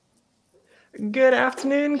Good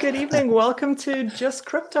afternoon, good evening. Welcome to Just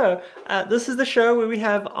Crypto. This is the show where we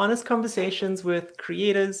have honest conversations with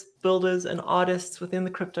creators, builders, and artists within the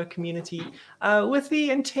crypto community with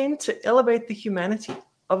the intent to elevate the humanity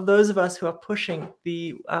of those of us who are pushing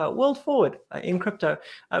the world forward in crypto.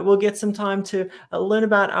 We'll get some time to learn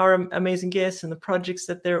about our amazing guests and the projects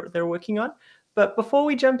that they're working on. But before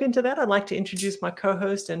we jump into that, I'd like to introduce my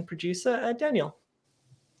co-host and producer, Daniel.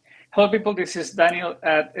 Hello, people. This is Daniel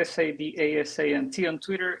at SADASANT on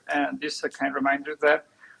Twitter. And just a kind reminder that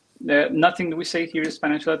nothing we say here is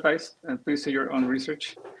financial advice. Please do your own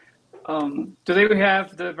research. Today, we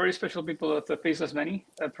have the very special people of the Faceless Many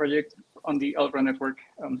project on the Elbra network.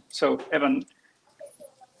 So, Evan,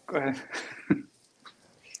 go ahead.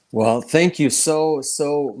 Well, thank you so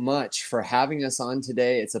much for having us on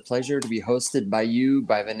today. It's a pleasure to be hosted by you,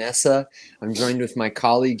 by Vanessa. I'm joined with my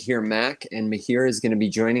colleague here, Mac, and Mahir is going to be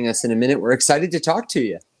joining us in a minute. We're excited to talk to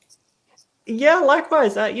you. Yeah,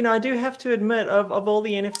 likewise. I do have to admit, of all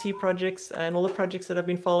the NFT projects and all the projects that I've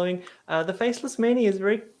been following, the Faceless Many is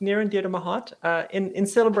very near and dear to my heart. In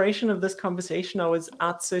celebration of this conversation, I was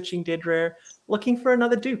out searching Dead Rare, looking for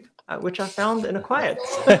another dupe, which I found and acquired.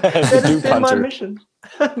 That has been my mission.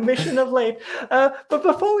 Mission of late. But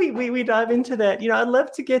before we dive into that, I'd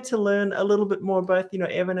love to get to learn a little bit more, both,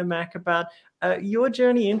 Evan and Mac, about your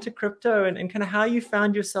journey into crypto and kind of how you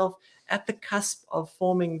found yourself at the cusp of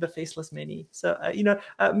forming the Faceless Many. So,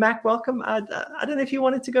 Mac, welcome. I don't know if you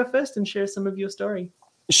wanted to go first and share some of your story.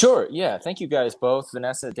 Sure. Yeah. Thank you guys both,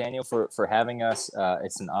 Vanessa, Daniel, for having us.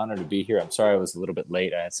 It's an honor to be here. I'm sorry I was a little bit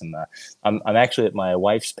late. I had some. I'm actually at my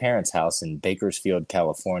wife's parents' house in Bakersfield,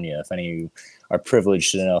 California. If any of you are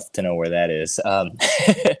privileged enough to know where that is,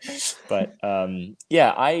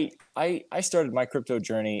 yeah, I started my crypto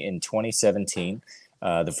journey in 2017.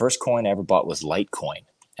 The first coin I ever bought was Litecoin.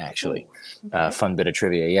 Actually, fun bit of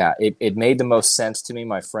trivia. Yeah, it made the most sense to me.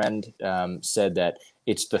 My friend said that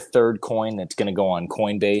it's the third coin that's going to go on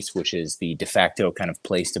Coinbase, which is the de facto kind of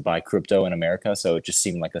place to buy crypto in America. So it just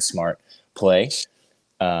seemed like a smart play.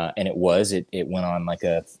 And it was. It went on like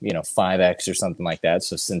a 5x or something like that.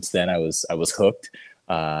 So since then I was hooked.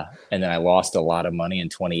 And then I lost a lot of money in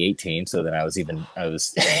 2018. So then I was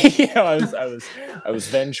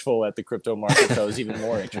vengeful at the crypto market. So I was even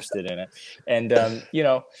more interested in it. And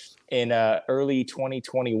in early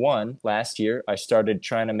 2021, last year, I started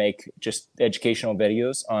trying to make just educational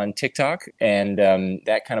videos on TikTok, and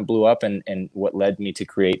that kind of blew up, and what led me to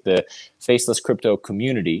create the Faceless Crypto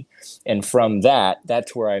community. And from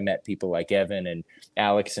that's where I met people like Evan and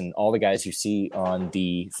Alex and all the guys you see on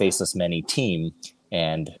the Faceless Many team.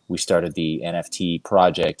 And we started the NFT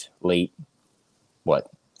project late,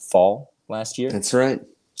 fall last year? That's right.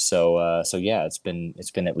 So yeah, it's been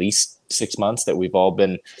at least 6 months that we've all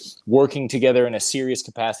been working together in a serious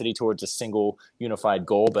capacity towards a single unified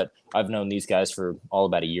goal. But I've known these guys for all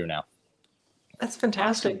about a year now. That's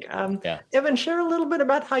fantastic. Yeah. Evan, share a little bit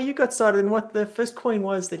about how you got started and what the first coin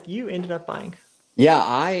was that you ended up buying. Yeah,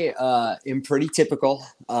 I am pretty typical.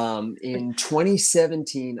 In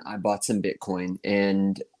 2017, I bought some Bitcoin,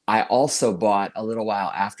 and I also bought a little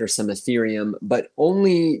while after some Ethereum, but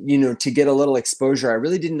only, to get a little exposure. I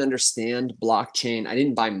really didn't understand blockchain. I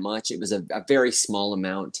didn't buy much. It was a very small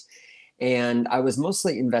amount. And I was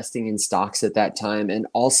mostly investing in stocks at that time, and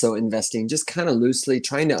also investing just kind of loosely,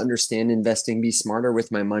 trying to understand investing, be smarter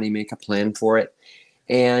with my money, make a plan for it.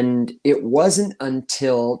 And it wasn't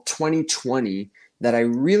until 2020 that I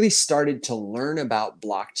really started to learn about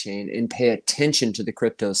blockchain and pay attention to the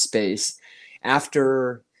crypto space.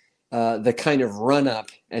 After the kind of run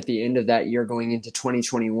up at the end of that year going into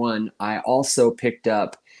 2021, I also picked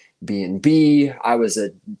up BNB. I was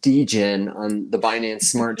a degen on the Binance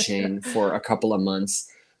Smart Chain for a couple of months.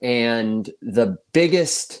 And the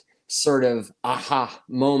biggest sort of aha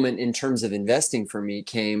moment in terms of investing for me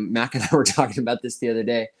came, Mac and I were talking about this the other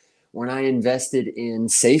day, when I invested in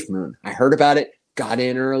SafeMoon. I heard about it, got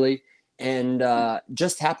in early, and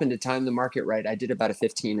just happened to time the market right. I did about a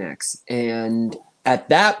 15x. And at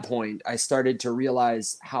that point, I started to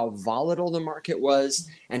realize how volatile the market was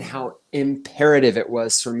and how imperative it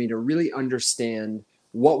was for me to really understand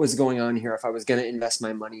what was going on here if I was going to invest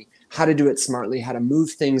my money, how to do it smartly, how to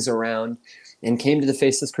move things around, and came to the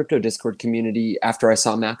Faceless Crypto Discord community after I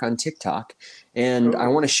saw Mac on TikTok. And I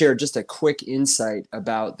want to share just a quick insight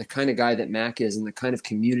about the kind of guy that Mac is and the kind of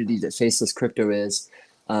community that Faceless Crypto is.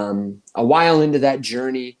 A while into that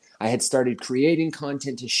journey, I had started creating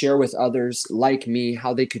content to share with others like me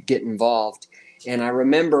how they could get involved. And I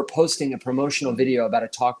remember posting a promotional video about a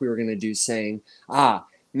talk we were going to do saying,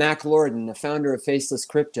 Mac Lorden, the founder of Faceless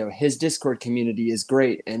Crypto, his Discord community is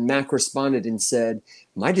great. And Mac responded and said,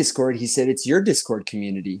 my Discord, he said, it's your Discord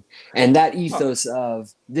community. And that ethos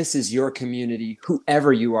of this is your community,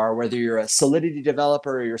 whoever you are, whether you're a Solidity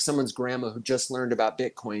developer or you're someone's grandma who just learned about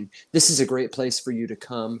Bitcoin, this is a great place for you to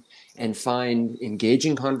come and find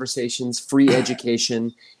engaging conversations, free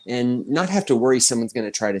education, and not have to worry someone's going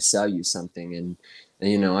to try to sell you something. And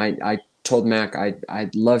you know, I told Mac I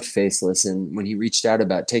loved Faceless, and when he reached out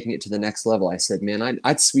about taking it to the next level, I said, man,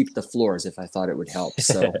 I'd sweep the floors if I thought it would help.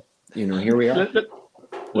 So, you know, here we are.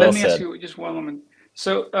 Let me ask you just one moment.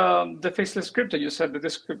 So the Faceless Crypto, you said the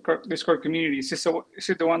Discord community, is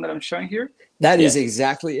it the one that I'm showing here? That is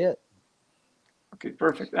exactly it. Okay,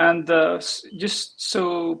 perfect. And just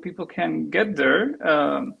so people can get there,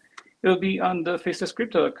 it'll be on the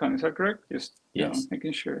facelesscrypto.com. Is that correct? Just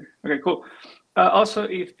making sure. Okay, cool. Also,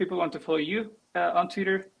 if people want to follow you on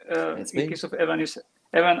Twitter, in case of Evan is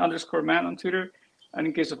Evan_man on Twitter, and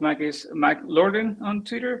in case of Mac is Mac Lorden on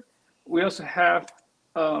Twitter. We also have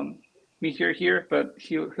me here, but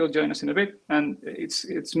he'll join us in a bit, and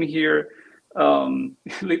it's me here. In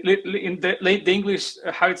the English,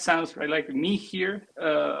 how it sounds, right? Like me here,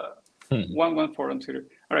 114 on Twitter.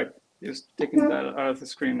 All right, just taking that out of the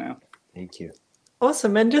screen now. Thank you.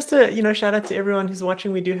 Awesome. And just to, shout out to everyone who's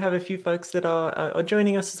watching. We do have a few folks that are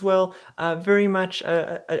joining us as well. Very much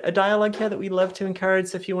a dialogue here that we love to encourage.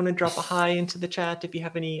 So if you want to drop a hi into the chat, if you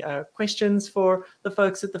have any questions for the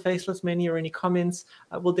folks at the Faceless Many or any comments,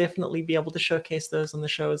 we'll definitely be able to showcase those on the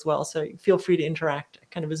show as well. So feel free to interact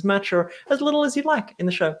kind of as much or as little as you'd like in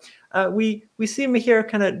the show. We see Mihir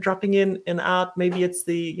kind of dropping in and out. Maybe it's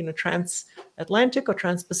the transatlantic or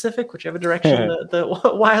trans-Pacific, whichever direction the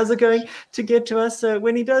wires are going to get to us. So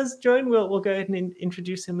when he does join, we'll go ahead and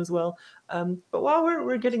introduce him as well. But while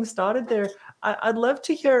we're getting started there, I'd love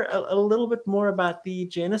to hear a little bit more about the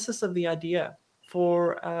genesis of the idea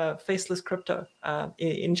for Faceless Crypto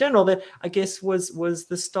in general. That I guess was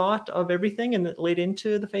the start of everything, and it led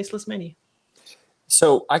into the Faceless Many.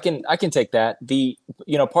 So I can take that. The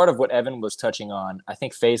part of what Evan was touching on, I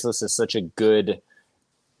think Faceless is such a good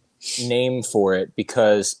name for it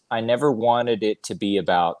because I never wanted it to be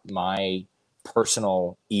about my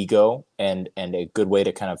personal ego, and a good way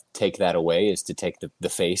to kind of take that away is to take the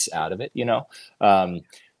face out of it,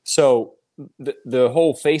 So the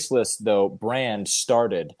whole Faceless though brand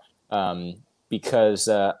started because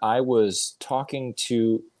I was talking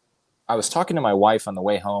to my wife on the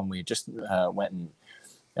way home. We just went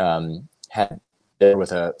and had dinner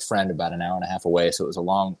with a friend about an hour and a half away, so it was a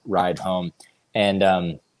long ride home.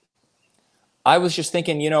 And I was just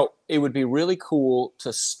thinking, it would be really cool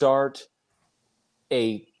to start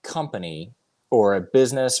a company or a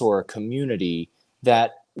business or a community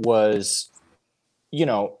that was,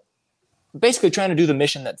 basically trying to do the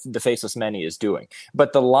mission that the Faceless Many is doing.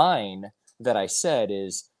 But the line that I said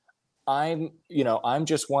is, I'm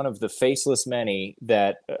just one of the Faceless Many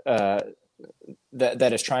that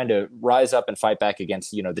is trying to rise up and fight back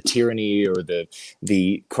against, the tyranny or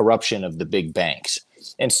the corruption of the big banks.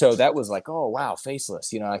 And so that was like, oh wow,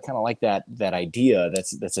 Faceless. I kind of like that idea.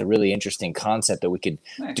 That's a really interesting concept that we could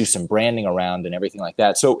do some branding around and everything like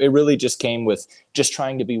that. So it really just came with just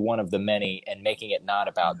trying to be one of the many and making it not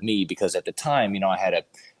about me, because at the time, I had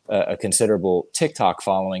a considerable TikTok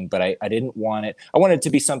following, but I didn't want it. I wanted it to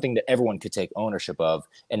be something that everyone could take ownership of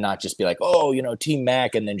and not just be like, oh, Team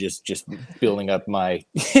Mac, and then just building up my,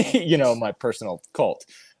 my personal cult.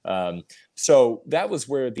 So that was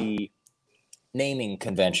where the naming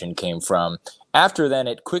convention came from. After then,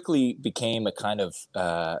 it quickly became a kind of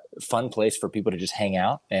fun place for people to just hang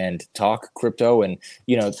out and talk crypto. And,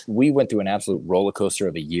 we went through an absolute roller coaster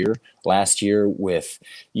of a year last year with,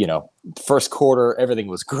 first quarter, everything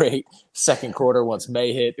was great. Second quarter, once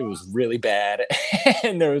May hit, it was really bad.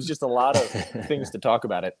 And there was just a lot of things to talk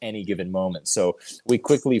about at any given moment. So we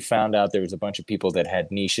quickly found out there was a bunch of people that had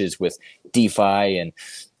niches with DeFi and,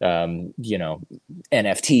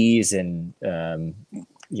 NFTs and,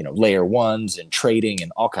 layer ones and trading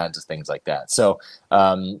and all kinds of things like that. So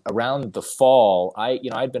around the fall,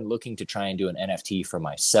 I'd been looking to try and do an NFT for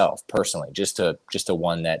myself personally, just a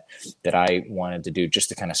one that I wanted to do just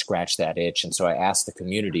to kind of scratch that itch. And so I asked the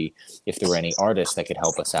community if there were any artists that could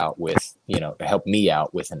help us out with, help me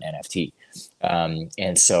out with an NFT.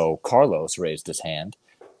 And so Carlos raised his hand.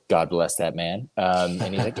 God bless that man. And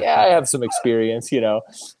he's like, yeah, I have some experience,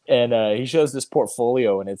 and he shows this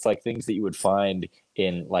portfolio, and it's like things that you would find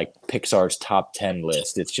in like Pixar's top 10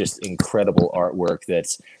 list. It's just incredible artwork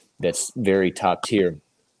that's very top tier.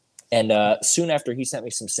 And soon after he sent me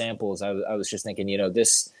some samples, I was just thinking,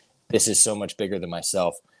 this is so much bigger than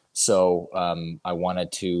myself. So I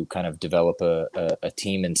wanted to kind of develop a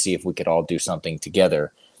team and see if we could all do something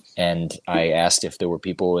together. And I asked if there were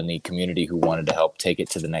people in the community who wanted to help take it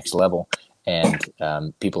to the next level. And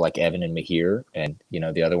people like Evan and Mahir and,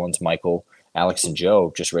 the other ones, Michael, Alex, and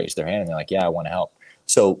Joe just raised their hand and they're like, yeah, I want to help.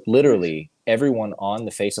 So literally everyone on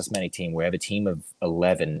the Faceless Many team, we have a team of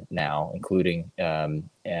 11 now, including an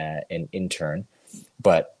intern,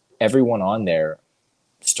 but everyone on there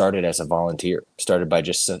started as a volunteer, started by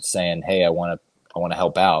just saying, hey, I want to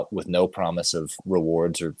help out with no promise of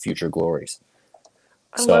rewards or future glories.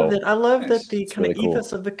 I love that. I love that the it's kind really of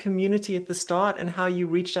ethos of the community at the start and how you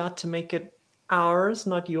reached out to make it ours,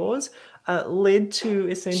 not yours, led to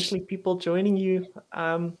essentially people joining you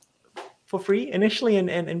for free initially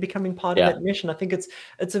and becoming part of that mission. I think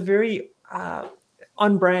it's a very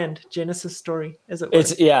on brand Genesis story, as it were.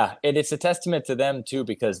 It's a testament to them too,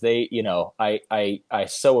 because they, I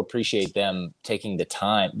so appreciate them taking the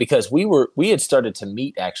time, because we had started to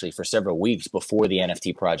meet actually for several weeks before the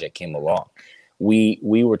NFT project came along. We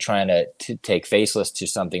were trying to take Faceless to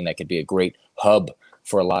something that could be a great hub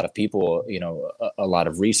for a lot of people, a lot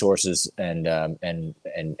of resources and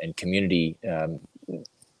community,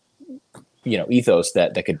 ethos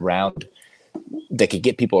that could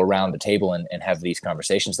get people around the table and have these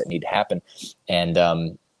conversations that need to happen. And,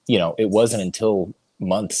 it wasn't until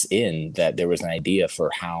months in that there was an idea for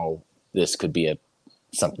how this could be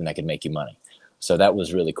something that could make you money. So that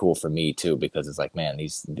was really cool for me too, because it's like, man,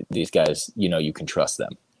 these guys, you can trust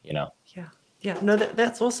them, Yeah, no,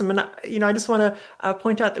 that's awesome. And, I just want to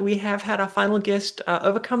point out that we have had our final guest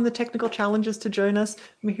overcome the technical challenges to join us.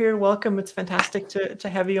 Mahir, welcome. It's fantastic to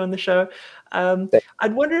have you on the show.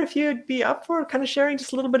 I'd wonder if you'd be up for kind of sharing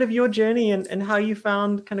just a little bit of your journey and how you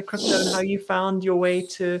found kind of crypto and how you found your way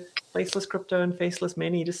to Faceless Crypto and Faceless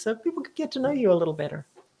Many, just so people could get to know you a little better.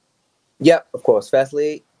 Yeah, of course.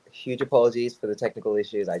 Firstly, huge apologies for the technical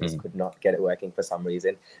issues. I just could not get it working for some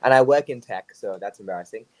reason. And I work in tech, so that's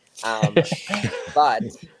embarrassing. But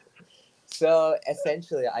so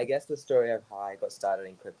essentially, I guess the story of how I got started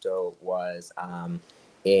in crypto was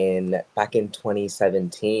back in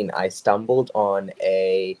 2017. I stumbled on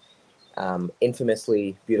a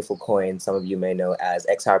infamously beautiful coin some of you may know as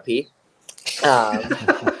XRP.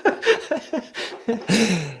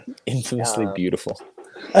 Infamously beautiful.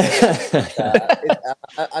 It's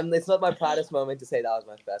not my proudest moment to say that was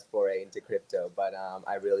my first foray into crypto, but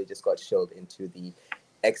I really just got shilled into the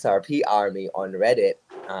XRP army on Reddit,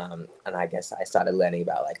 and I guess I started learning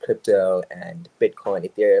about like crypto and Bitcoin,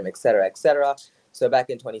 Ethereum, etc. So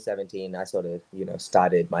back in 2017, I sort of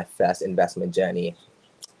started my first investment journey,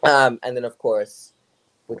 and then of course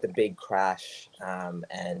with the big crash and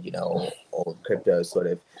all crypto sort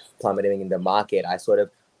of plummeting in the market, I sort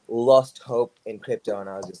of lost hope in crypto, and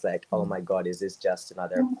I was just like, oh my god, is this just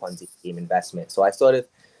another Ponzi scheme investment? So I sort of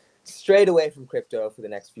strayed away from crypto for the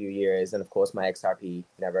next few years, and of course my XRP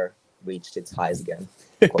never reached its highs again,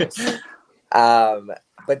 of course.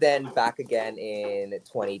 But then back again in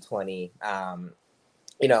 2020, I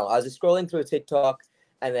was just scrolling through TikTok,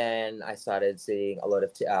 and then I started seeing a lot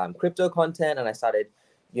of crypto content, and I started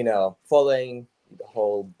following the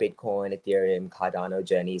whole Bitcoin, Ethereum, Cardano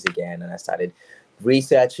journeys again, and I started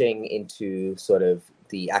researching into sort of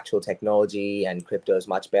the actual technology, and crypto is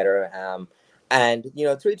much better. And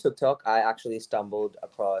through TikTok, I actually stumbled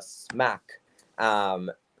across Mac.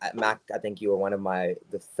 At Mac, I think you were one of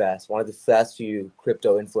the first few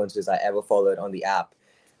crypto influencers I ever followed on the app.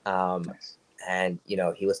 Nice. And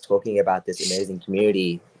he was talking about this amazing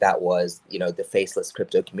community that was the Faceless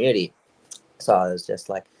crypto community. So I was just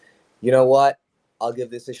like, you know what? I'll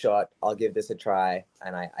give this a shot. I'll give this a try.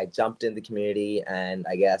 And I jumped in the community, and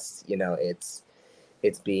I guess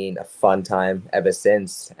it's been a fun time ever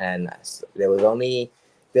since. And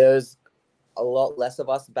there's a lot less of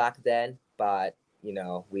us back then, but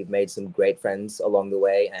we've made some great friends along the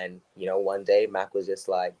way. And one day Mac was just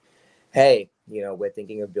like, hey, we're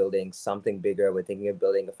thinking of building something bigger. We're thinking of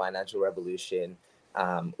building a financial revolution.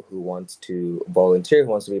 Who wants to volunteer?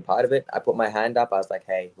 Who wants to be part of it? I put my hand up. I was like,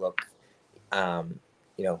 hey, look,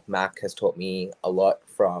 Mac has taught me a lot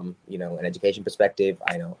from an education perspective.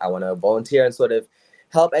 I want to volunteer and sort of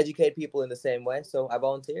help educate people in the same way. So I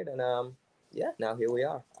volunteered, and now here we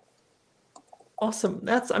are. Awesome.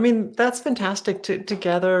 That's fantastic to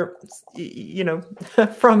gather,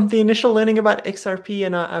 from the initial learning about XRP,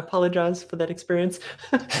 and I apologize for that experience,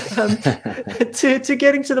 to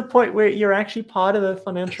getting to the point where you're actually part of the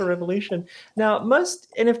financial revolution. Now, most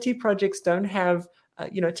NFT projects don't have,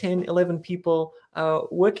 10, 11 people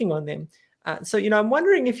working on them. So, I'm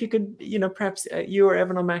wondering if you could, perhaps you or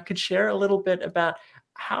Evan or Matt could share a little bit about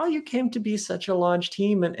how you came to be such a large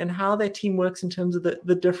team and how that team works in terms of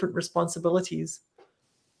the different responsibilities.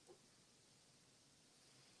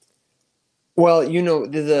 Well,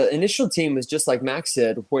 the initial team was just like Max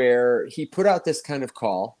said, where he put out this kind of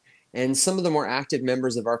call, and some of the more active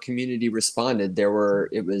members of our community responded.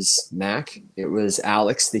 It was Mac, it was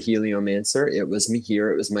Alex, the heliomancer, it was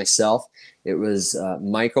Mihir, it was myself, it was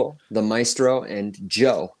Michael, the maestro, and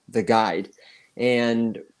Joe, the guide.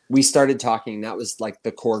 And we started talking. That was like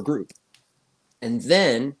the core group. And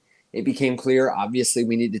then it became clear, obviously,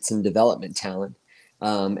 we needed some development talent.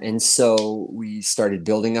 And so we started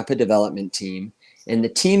building up a development team. And the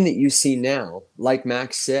team that you see now, like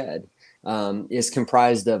Max said, is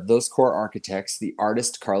comprised of those core architects, the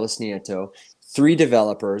artist Carlos Nieto, 3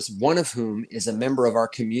 developers, one of whom is a member of our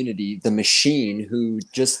community, the Machine, who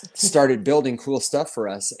just started building cool stuff for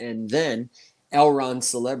us. And then Elron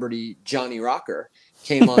celebrity Johnny Rocker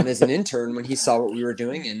came on as an intern when he saw what we were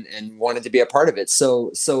doing and wanted to be a part of it.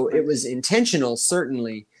 So it was intentional,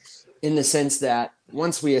 certainly, in the sense that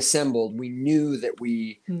once we assembled, we knew that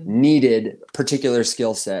we needed particular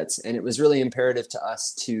skill sets, and it was really imperative to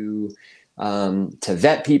us to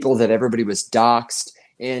vet people, that everybody was doxed,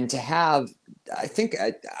 and to have. I think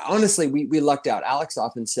honestly, we lucked out. Alex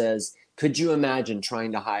often says, "Could you imagine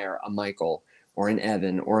trying to hire a Michael or an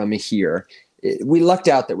Evan or a Mihir?" We lucked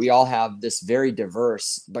out that we all have this very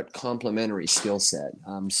diverse but complementary skill set.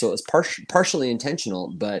 So it was partially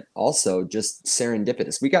intentional, but also just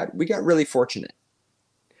serendipitous. We got really fortunate.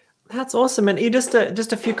 That's awesome. And just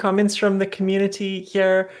a few comments from the community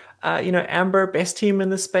here. Amber, best team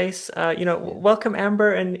in the space. Welcome,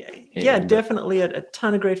 Amber. And Amber. Definitely a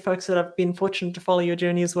ton of great folks that I've been fortunate to follow your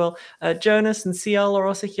journey as well. Jonas and CL are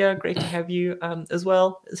also here. Great to have you as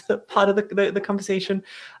well as part of the conversation.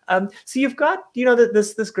 So you've got,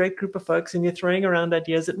 this great group of folks, and you're throwing around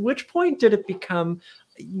ideas. At which point did it become,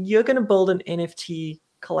 you're going to build an NFT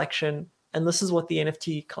collection, and this is what the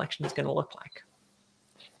NFT collection is going to look like?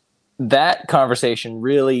 That conversation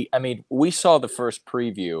really, we saw the first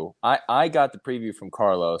preview. I got the preview from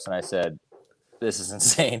Carlos, and I said, this is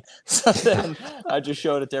insane. So then I just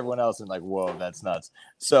showed it to everyone else and like, whoa, that's nuts.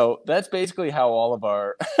 So that's basically how all of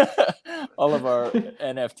our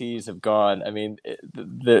NFTs have gone.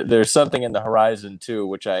 There's something in the horizon too,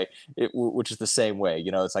 which is the same way.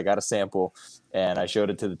 It's I got a sample and I showed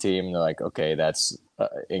it to the team, and they're like, okay, that's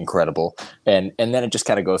incredible. And then it just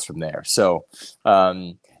kind of goes from there. So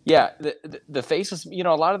yeah, the Faceless, a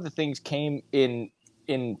lot of the things came in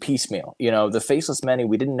piecemeal. The Faceless Many,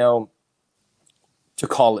 we didn't know to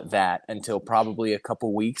call it that until probably a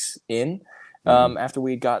couple weeks in, after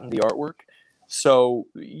we had gotten the artwork. So,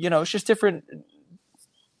 it's just different.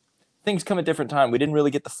 Things come at different time. We didn't really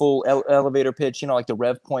get the full elevator pitch, like the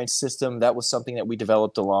rev points system. That was something that we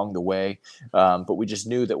developed along the way. But we just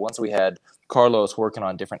knew that once we had Carlos working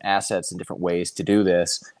on different assets and different ways to do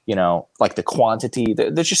this, like the quantity,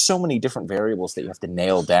 there's just so many different variables that you have to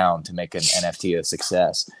nail down to make an NFT a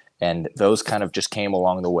success. And those kind of just came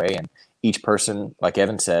along the way. And each person, like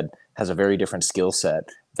Evan said, has a very different skill set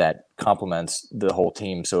that complements the whole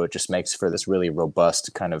team. So it just makes for this really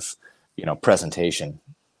robust kind of, presentation.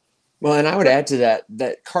 Well, and I would add to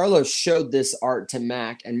that Carlos showed this art to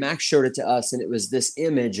Mac, and Mac showed it to us, and it was this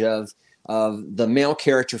image of the male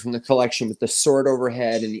character from the collection with the sword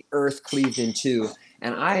overhead and the earth cleaved in two.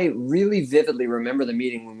 And I really vividly remember the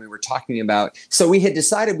meeting when we were talking about, so we had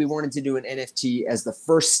decided we wanted to do an NFT as the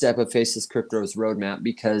first step of Faceless Crypto's roadmap,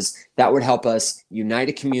 because that would help us unite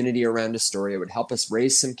a community around a story. It would help us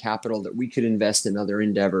raise some capital that we could invest in other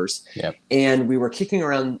endeavors. Yep. And we were kicking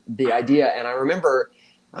around the idea, and I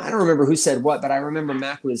don't remember who said what, but I remember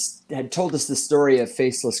Mac had told us the story of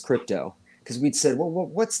Faceless Crypto, because we'd said, well,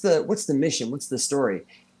 what's the mission? What's the story?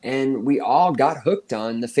 And we all got hooked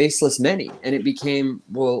on the Faceless Many, and it became,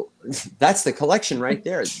 well, that's the collection right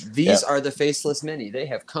there. These are the Faceless Many. They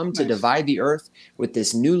have come to divide the earth with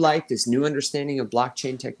this new light, this new understanding of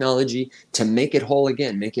blockchain technology to make it whole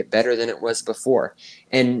again, make it better than it was before.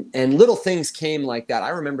 And little things came like that. I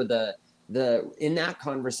remember in that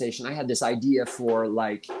conversation, I had this idea for,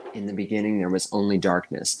 like, in the beginning, there was only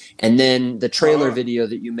darkness. And then the trailer video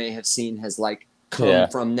that you may have seen has come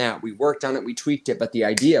from that. We worked on it, we tweaked it, but the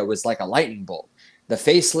idea was like a lightning bolt. The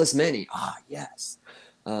Faceless Many. Yes.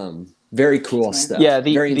 Very cool stuff. Yeah,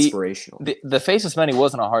 very inspirational. The Faceless Many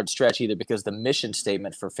wasn't a hard stretch either, because the mission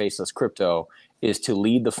statement for Faceless Crypto is to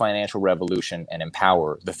lead the financial revolution and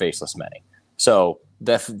empower the Faceless Many. So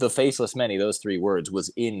the Faceless Many, those 3 words,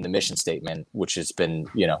 was in the mission statement, which has been,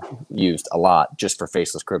 used a lot just for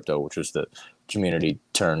Faceless Crypto, which was the community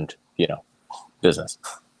turned, business.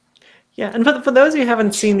 Yeah, and for those who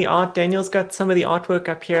haven't seen the art, Daniel's got some of the artwork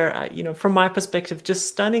up here. From my perspective, just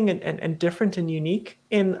stunning and different and unique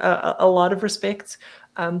in a lot of respects.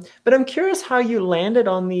 But I'm curious how you landed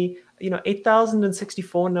on the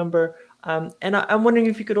 8,064 number. And I'm wondering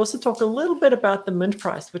if you could also talk a little bit about the mint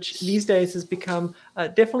price, which these days has become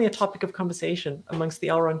definitely a topic of conversation amongst the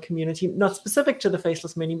Elrond community, not specific to the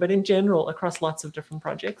Faceless Many, but in general across lots of different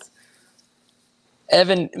projects.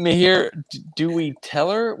 Evan, Mihir, do we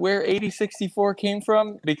tell her where 8064 came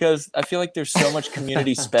from? Because I feel like there's so much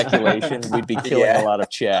community speculation, we'd be killing a lot of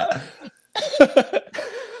chat.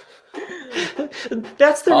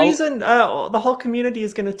 That's the reason the whole community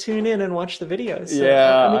is going to tune in and watch the videos. So,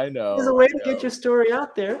 I know. There's a way to get your story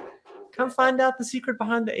out there. Come find out the secret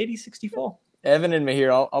behind the 8064. Evan and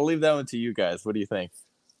Mihir, I'll leave that one to you guys. What do you think?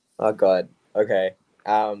 Oh, God. Okay.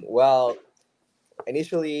 Well,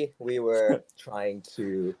 initially, we were trying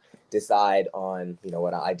to decide on,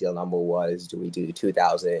 what our ideal number was. Do we do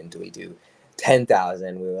 2,000? Do we do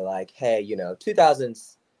 10,000? We were like, hey,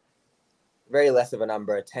 2,000's very less of a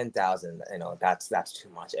number. 10,000, that's too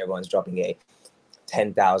much. Everyone's dropping a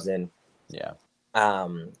 10,000,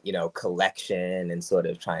 collection and sort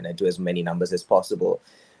of trying to do as many numbers as possible.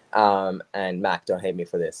 And Mac, don't hate me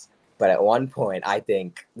for this, but at one point, I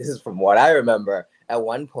think this is from what I remember. At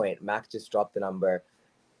one point, Mac just dropped the number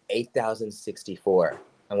 8,064.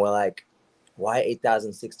 And we're like, why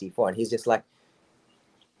 8,064? And he's just like,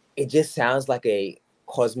 it just sounds like a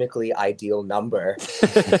cosmically ideal number.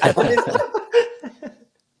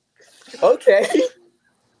 Okay.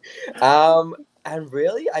 And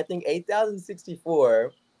really, I think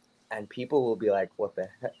 8,064, and people will be like, what the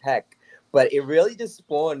heck? But it really just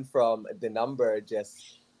spawned from the number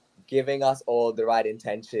just giving us all the right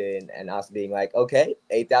intention and us being like, okay,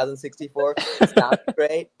 8,064 sounds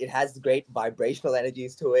great. It has great vibrational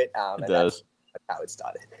energies to it. It does. That's how it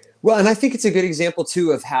started. Well, and I think it's a good example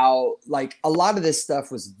too of how a lot of this stuff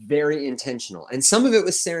was very intentional and some of it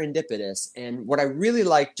was serendipitous. And what I really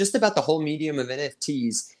like just about the whole medium of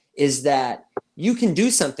NFTs is that you can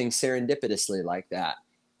do something serendipitously like that.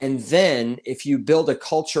 And then if you build a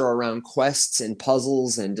culture around quests and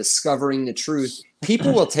puzzles and discovering the truth,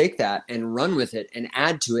 people will take that and run with it and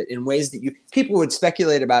add to it in ways that people would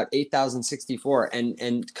speculate about 8,064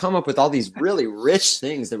 and come up with all these really rich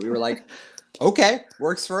things that we were like, okay,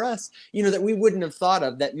 works for us. That we wouldn't have thought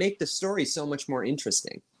of that make the story so much more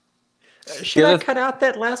interesting. Should I cut out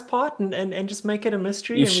that last part and just make it a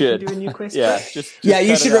mystery? You and should. We can do a new question? Yeah,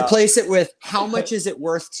 you should replace it with, how much is it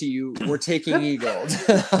worth to you? We're taking e-gold.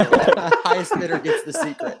 Highest bidder gets the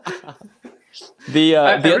secret. The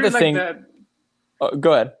other really thing...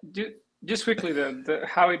 go ahead. Just quickly, the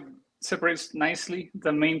how it separates nicely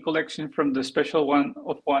the main collection from the special one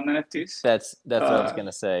of one NFTs. That's what I was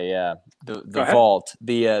gonna say. Yeah, the vault,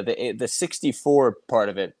 the 64 part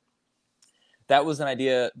of it. That was an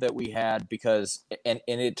idea that we had because, and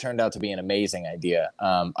it turned out to be an amazing idea.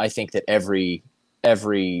 I think that every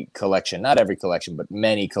collection, not every collection, but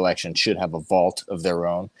many collections should have a vault of their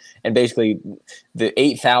own. And basically, the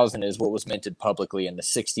 8,000 is what was minted publicly, and the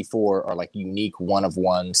 64 are like unique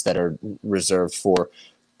one-of-ones that are reserved for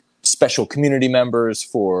special community members,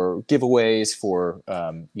 for giveaways, for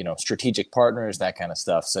strategic partners, that kind of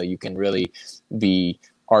stuff. So you can really be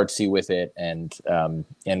artsy with it, and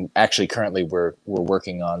actually currently we're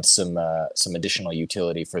working on some additional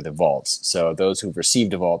utility for the vaults. So those who've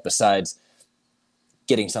received a vault, besides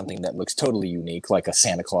getting something that looks totally unique, like a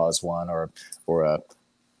Santa Claus one or a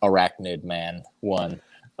Arachnid Man one,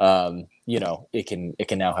 it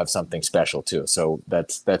can now have something special too. So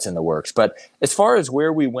that's in the works. But as far as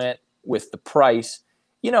where we went with the price,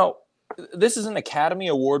 this is an Academy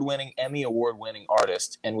Award-winning, Emmy Award-winning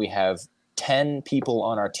artist, and we have 10 people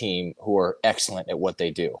on our team who are excellent at what they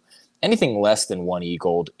do. Anything less than 1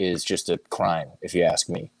 e-gold is just a crime, if you ask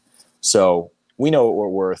me. So we know what we're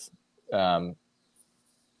worth.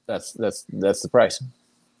 That's the price.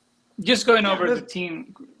 Just going over the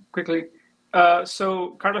team quickly.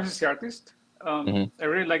 So Carlos is the artist. I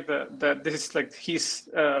really like that this is like his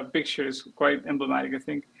picture is quite emblematic, I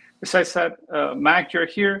think. Besides that, Mac, you're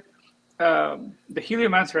here. The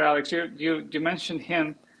Heliomancer, Alex, you mentioned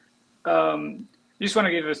him. Just want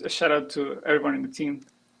to give a shout out to everyone in the team.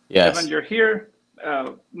 Yes. Evan, you're here.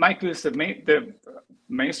 Michael is the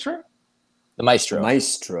maestro. The maestro.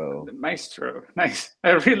 Maestro. The maestro. Nice. I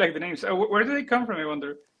really like the names. Where do they come from, I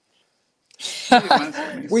wonder?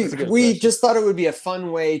 We just thought it would be a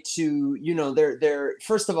fun way to, they're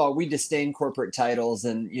first of all, we disdain corporate titles,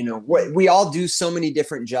 and we all do so many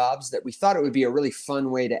different jobs that we thought it would be a really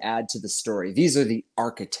fun way to add to the story. These are the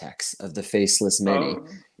architects of the Faceless Many.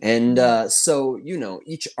 And so,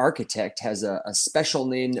 each architect has a special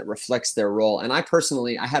name that reflects their role. And I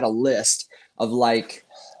had a list of like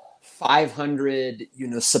 500,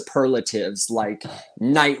 superlatives like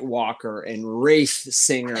Nightwalker and Wraith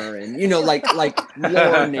Singer and, like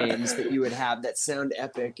lore names that you would have that sound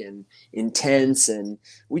epic and intense. And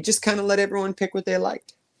we just kind of let everyone pick what they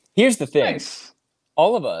liked. Here's the thing. Nice.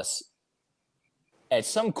 All of us at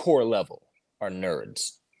some core level are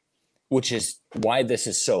nerds, which is why this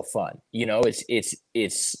is so fun.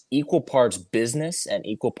 It's equal parts business and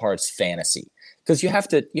equal parts fantasy. Because you have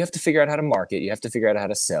to figure out how to market, you have to figure out how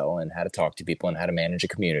to sell and how to talk to people and how to manage a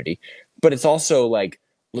community. But it's also like,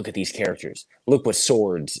 look at these characters. Look what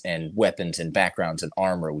swords and weapons and backgrounds and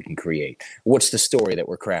armor we can create. What's the story that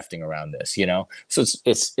we're crafting around this? So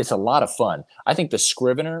it's a lot of fun. I think the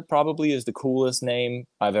Scrivener probably is the coolest name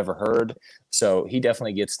I've ever heard. So he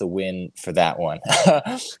definitely gets the win for that one.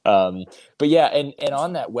 But yeah, and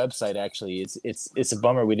on that website, actually, it's a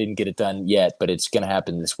bummer we didn't get it done yet, but it's going to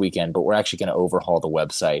happen this weekend. But we're actually going to overhaul the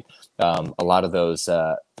website. A lot of those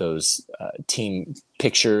team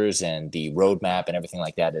pictures and the roadmap and everything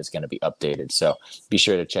like that is going to be updated. So be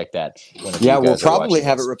sure to check that. Yeah, we'll probably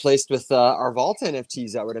have it replaced with our Vault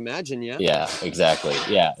NFTs, I would imagine. Yeah. Yeah, exactly.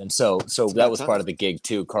 Yeah, and so that was part of the gig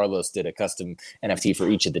too. Carlos did a custom NFT for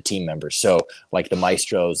each of the team members. So like the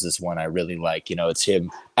Maestros is one I really like. It's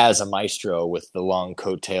him as a maestro with the long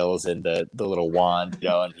coattails and the little wand.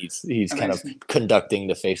 And he's kind of conducting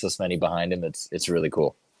the Faceless Many behind him. It's really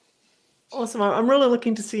cool. Awesome. I'm really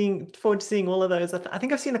looking forward to seeing all of those. I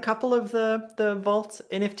think I've seen a couple of the Vault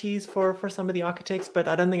NFTs for some of the architects, but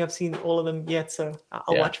I don't think I've seen all of them yet. So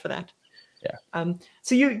I'll watch for that. Yeah.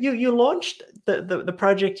 So you launched the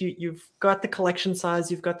project. You've got the collection size.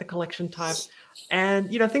 You've got the collection type, and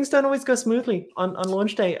things don't always go smoothly on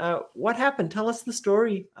launch day. What happened? Tell us the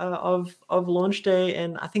story of launch day.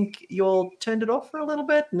 And I think you all turned it off for a little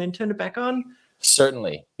bit and then turned it back on.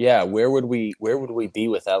 Certainly. Yeah. Where would we be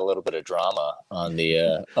without a little bit of drama on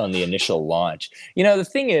the initial launch? The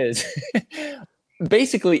thing is,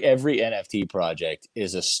 basically every NFT project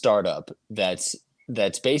is a startup that's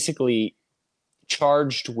basically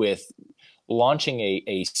charged with launching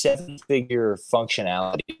a 7-figure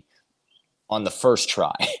functionality on the first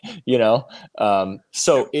try,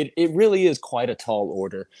 So it really is quite a tall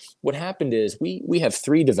order. What happened is we have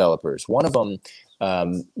 3 developers. One of them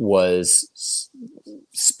was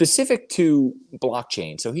specific to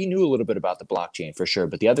blockchain. So he knew a little bit about the blockchain for sure,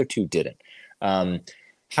 but the other 2 didn't.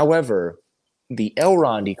 However, the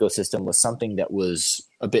Elrond ecosystem was something that was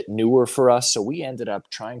a bit newer for us. So we ended up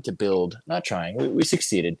we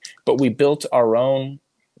succeeded, but we built our own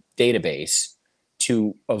database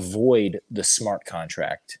to avoid the smart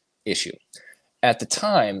contract issue. At the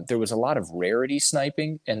time, there was a lot of rarity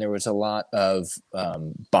sniping and there was a lot of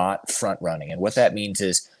bot front running. And what that means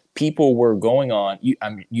is people were going on,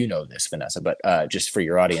 you know this, Vanessa, but just for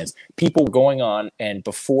your audience, people were going on and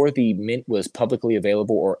before the mint was publicly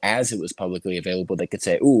available or as it was publicly available, they could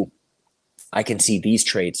say, ooh, I can see these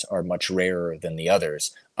traits are much rarer than the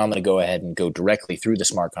others. I'm going to go ahead and go directly through the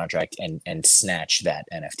smart contract and snatch that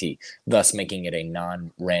NFT, thus making it a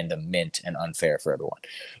non-random mint and unfair for everyone.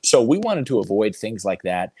 So we wanted to avoid things like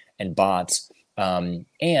that and bots.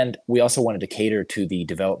 And we also wanted to cater to the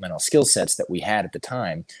developmental skill sets that we had at the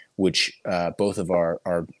time, which both of our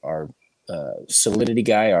Solidity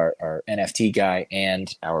guy, our NFT guy,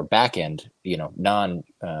 and our backend,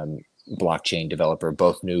 blockchain developer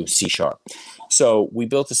both knew C#. So we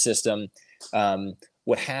built a system.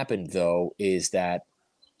 What happened though is that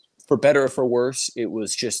for better or for worse, it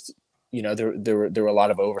was just, there were a lot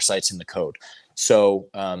of oversights in the code. So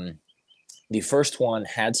the first one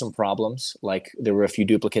had some problems, like there were a few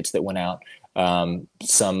duplicates that went out.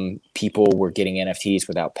 Some people were getting NFTs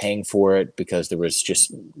without paying for it because there was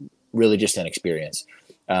just inexperience.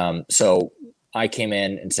 So I came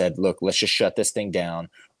in and said, look, let's just shut this thing down.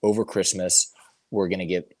 Over Christmas, we're going to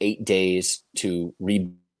get 8 days to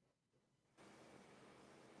read.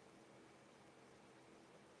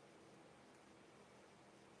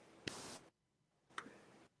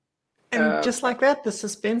 And just like that, the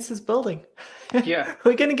suspense is building. Yeah.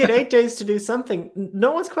 We're going to get 8 days to do something.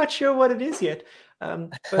 No one's quite sure what it is yet.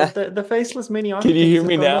 But the Faceless Many Can you hear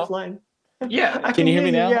me now? Offline. Yeah. Can you hear me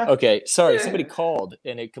now? Yeah. Okay. Sorry. Yeah. Somebody called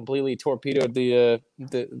and it completely torpedoed the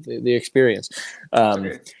experience.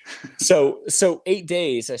 Okay. So 8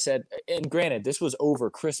 days, I said, and granted, this was over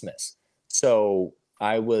Christmas. So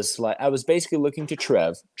I was basically looking to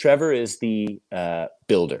Trev. Trevor is the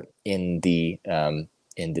builder in the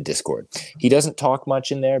Discord. He doesn't talk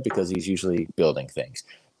much in there because he's usually building things.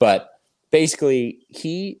 But basically,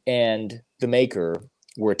 he and the maker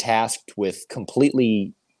were tasked with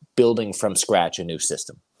completely building from scratch a new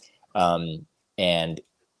system. And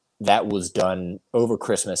that was done over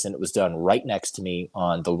Christmas, and it was done right next to me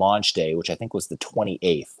on the launch day, which I think was the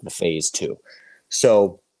 28th, the phase 2.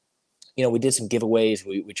 So, we did some giveaways.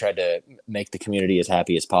 We tried to make the community as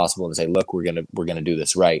happy as possible and say, look, we're gonna do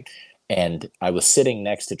this right. And I was sitting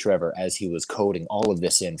next to Trevor as he was coding all of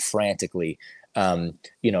this in frantically, trying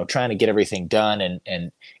to get everything done.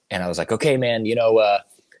 And I was like, okay, man,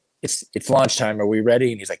 it's launch time. Are we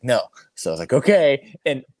ready? And he's like, no. So I was like, okay.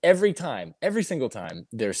 And every single time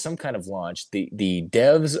there's some kind of launch, the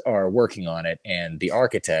devs are working on it, and the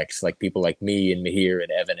architects, like people like me and Mihir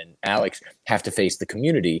and Evan and Alex, have to face the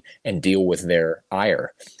community and deal with their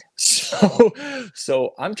ire.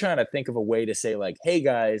 So I'm trying to think of a way to say, like, hey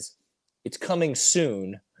guys, it's coming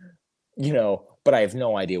soon, but I have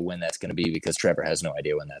no idea when that's going to be because Trevor has no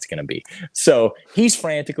idea when that's going to be. So he's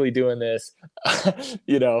frantically doing this.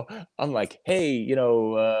 I'm like, hey,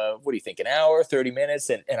 what do you think? An hour, 30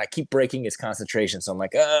 minutes? And I keep breaking his concentration. So I'm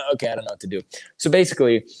like, okay, I don't know what to do. So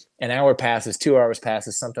basically an hour passes, 2 hours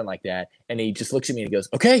passes, something like that. And he just looks at me and he goes,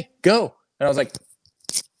 okay, go. And I was like,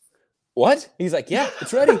 what? He's like, yeah,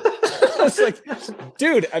 it's ready. I was like,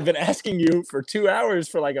 dude, I've been asking you for 2 hours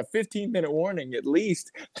for like a 15-minute warning at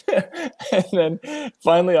least. And then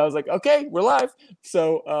finally I was like, okay, we're live.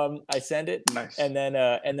 So I send it. Nice. And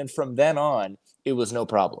then from then on, it was no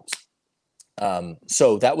problems.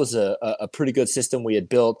 So that was a pretty good system we had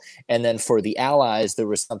built. And then for the allies, there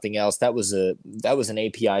was something else. That was an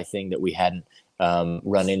API thing that we hadn't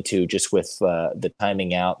run into, just with the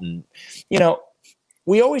timing out. And,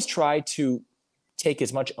 we always try to take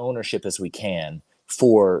as much ownership as we can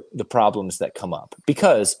for the problems that come up,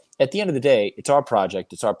 because at the end of the day, it's our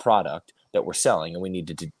project, it's our product that we're selling, and we need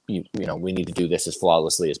to do this as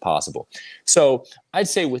flawlessly as possible. So I'd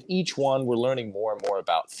say with each one, we're learning more and more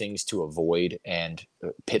about things to avoid and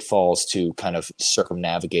pitfalls to kind of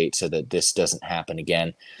circumnavigate so that this doesn't happen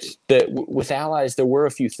again. With allies, there were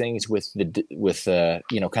a few things with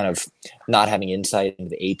kind of not having insight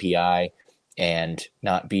into the API and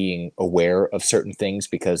not being aware of certain things,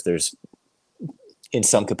 because there's in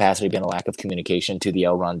some capacity been a lack of communication to the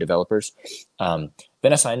Elrond developers.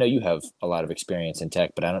 Vanessa, I know you have a lot of experience in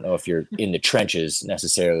tech, but I don't know if you're in the trenches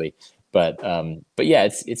necessarily. But yeah,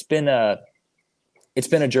 it's been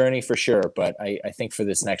a journey for sure. But I think for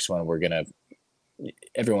this next one,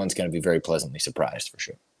 everyone's gonna be very pleasantly surprised for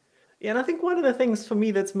sure. Yeah, and I think one of the things for me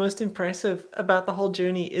that's most impressive about the whole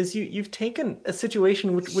journey is you've taken a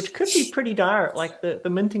situation which could be pretty dire, like the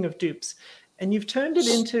minting of dupes, and you've turned it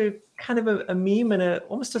into kind of a meme and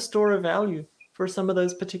almost a store of value for some of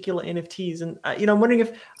those particular NFTs. And I'm wondering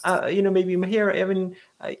if maybe Mahir or Evan,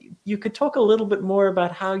 you could talk a little bit more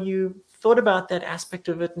about how you thought about that aspect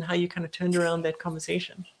of it and how you kind of turned around that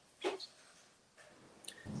conversation.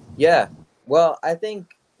 Yeah, well, I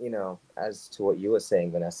think, as to what you were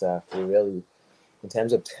saying, Vanessa, we really, in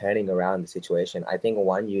terms of turning around the situation, I think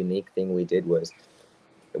one unique thing we did was,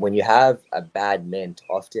 when you have a bad mint,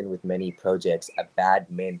 often with many projects, a bad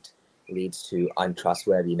mint leads to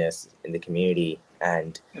untrustworthiness in the community,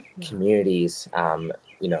 and communities,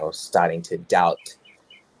 starting to doubt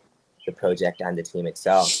the project and the team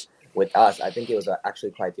itself. With us, I think it was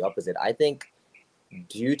actually quite the opposite. I think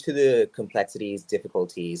due to the complexities,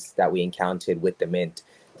 difficulties that we encountered with the mint,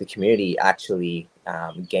 the community actually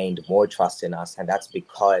gained more trust in us. And that's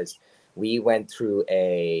because we went through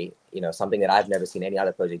something that I've never seen any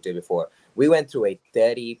other project do before. We went through a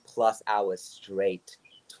 30+ hours straight,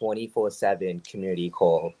 24/7 community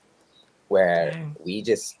call where we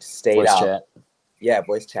just stayed voice up. Chat. Yeah,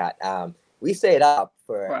 voice chat. We stayed up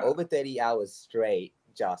for Wow. over 30 hours straight,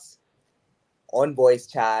 just on voice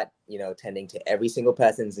chat, tending to every single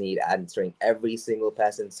person's need, answering every single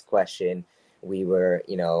person's question. We were,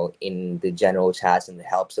 in the general chats and the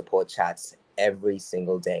help support chats every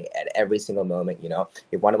single day, at every single moment.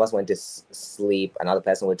 If one of us went to sleep, another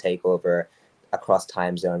person would take over, across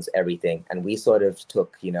time zones, everything. And we sort of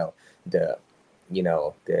took, the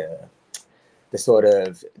sort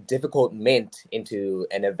of difficult mint into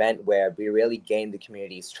an event where we really gained the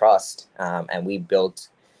community's trust, and we built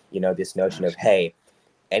this notion of, hey,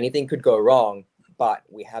 anything could go wrong, but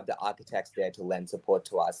we have the architects there to lend support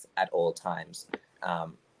to us at all times.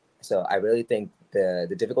 So I really think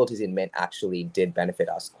the difficulties in Mint actually did benefit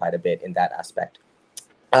us quite a bit in that aspect.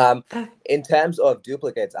 In terms of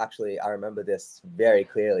duplicates, actually, I remember this very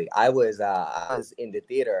clearly. I was in the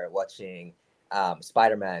theater watching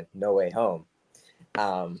Spider-Man: No Way Home.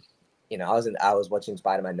 I was watching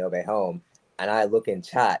Spider-Man: No Way Home, and I look in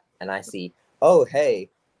chat and I see, oh hey,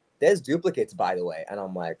 there's duplicates, by the way, and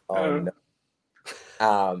I'm like, oh no.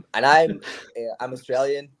 And I'm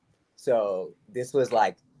Australian, so this was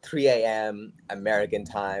like 3 a.m. American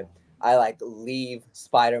time. I like leave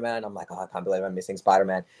Spider-Man. I'm like, oh, I can't believe I'm missing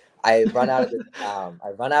Spider-Man. I run out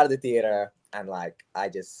of the theater, and like I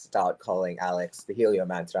just start calling Alex, the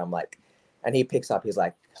heliomancer. I'm like, and he picks up. He's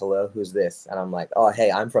like, hello, who's this? And I'm like, oh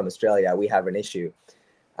hey, I'm from Australia. We have an issue.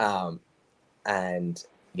 And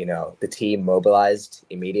the team mobilized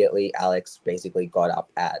immediately. Alex basically got up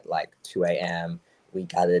at like 2 a.m. We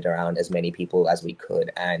gathered around as many people as we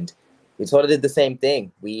could, and we sort of did the same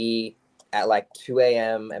thing. We, at like 2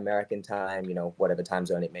 a.m. American time, whatever time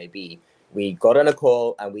zone it may be, we got on a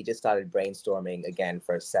call and we just started brainstorming again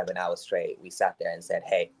for 7 hours straight. We sat there and said,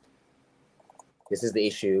 hey, this is the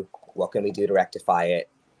issue. What can we do to rectify it?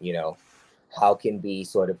 How can we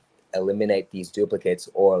sort of eliminate these duplicates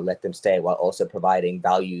or let them stay while also providing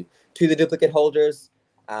value to the duplicate holders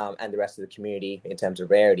and the rest of the community in terms of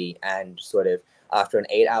rarity? And sort of after an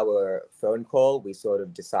 8-hour phone call, we sort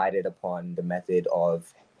of decided upon the method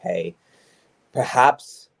of, hey,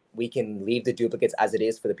 perhaps we can leave the duplicates as it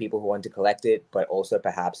is for the people who want to collect it, but also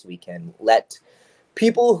perhaps we can let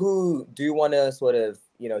people who do want to sort of,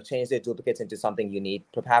 change their duplicates into something unique,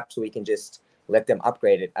 perhaps we can just let them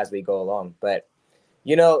upgrade it as we go along. But,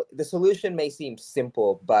 the solution may seem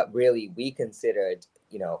simple, but really we considered,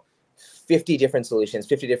 50 different solutions,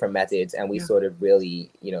 50 different methods, and we sort of really,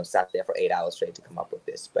 sat there for 8 hours straight to come up with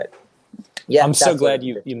this. But yeah, I'm so glad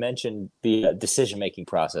you mentioned the decision-making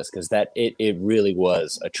process, because that it really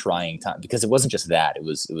was a trying time, because it wasn't just that, it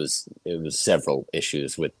was several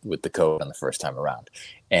issues with the code on the first time around.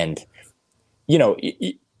 And,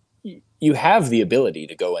 you have the ability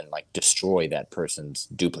to go and like destroy that person's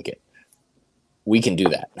duplicate. We can do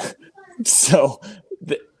that. So,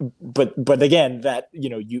 but again, that,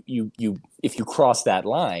 you if you cross that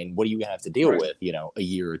line, what do you have to deal with, a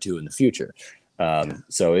year or two in the future?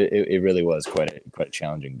 So it really was quite a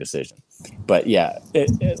challenging decision. But yeah,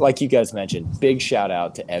 like you guys mentioned, big shout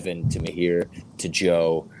out to Evan, to Mahir, to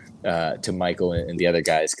Joe, to Michael and the other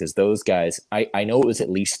guys, because those guys, I know it was at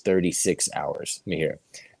least 36 hours, Mahir,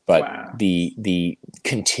 but wow. The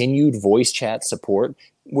continued voice chat support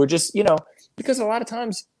were just, because a lot of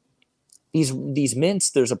times these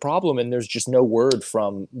mints, there's a problem and there's just no word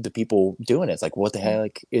from the people doing it. It's like, what the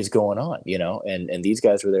heck is going on, and these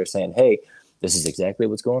guys were there saying, hey, this is exactly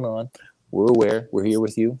what's going on. We're aware. We're here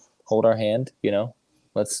with you. Hold our hand.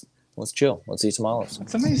 Let's chill. Let's eat some olives.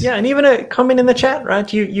 That's amazing. Yeah, and even a comment in the chat,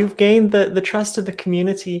 right? You've gained the trust of the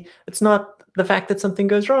community. It's not the fact that something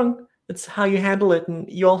goes wrong. It's how you handle it, and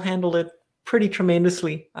you all handled it pretty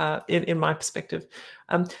tremendously in my perspective.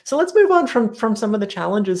 So let's move on from some of the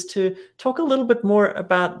challenges to talk a little bit more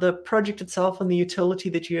about the project itself and the utility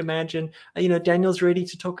that you imagine. Daniel's ready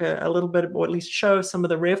to talk a little bit, or at least show some of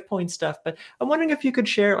the rev point stuff, but I'm wondering if you could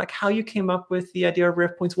share like how you came up with the idea of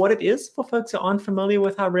rev points, what it is for folks who aren't familiar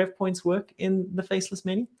with how rev points work in the Faceless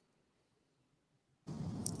Many.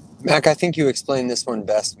 Mac, I think you explained this one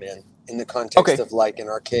best, man. In the context of like an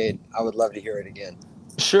arcade, I would love to hear it again.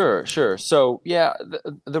 Sure. So yeah,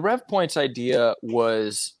 the rev points idea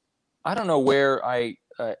was, I don't know where I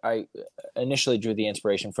initially drew the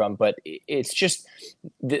inspiration from, but it's just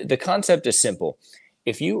the concept is simple.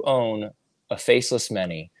 If you own a Faceless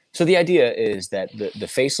Many, so the idea is that the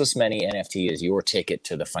Faceless Many NFT is your ticket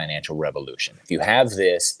to the financial revolution. If you have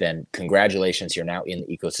this, then congratulations, you're now in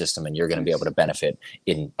the ecosystem and you're going to be able to benefit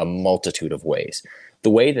in a multitude of ways. The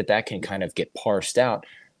way that can kind of get parsed out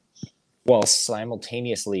while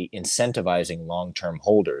simultaneously incentivizing long-term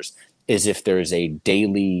holders is if there's a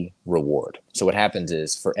daily reward. So what happens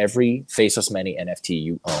is for every Faceless Many NFT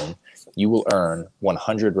you own, you will earn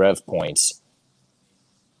 100 rev points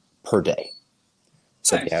per day.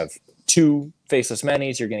 So if you have 2 Faceless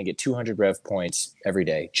Manys, you're going to get 200 rev points every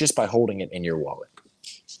day just by holding it in your wallet.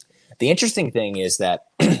 The interesting thing is that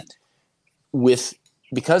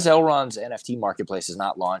because Elrond's NFT marketplace is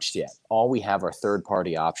not launched yet, all we have are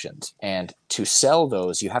third-party options. And to sell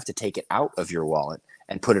those, you have to take it out of your wallet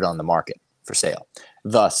and put it on the market for sale,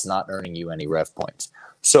 thus not earning you any rev points.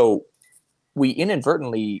 So we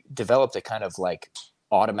inadvertently developed a kind of like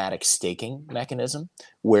automatic staking mechanism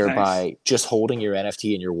whereby just holding your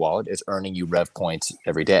NFT in your wallet is earning you rev points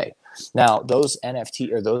every day. Now, those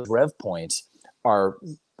NFT or those rev points are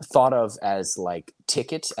thought of as like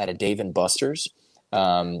tickets at a Dave & Buster's.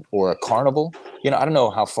 or a carnival. I don't know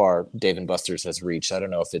how far Dave and Buster's has reached. I don't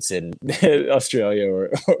know if it's in Australia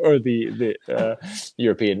or the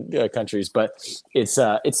European countries, but it's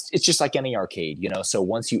just like any arcade, So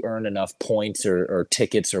once you earn enough points or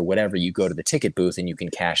tickets or whatever, you go to the ticket booth and you can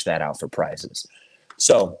cash that out for prizes.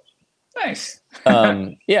 So nice.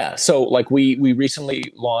 Yeah. So like we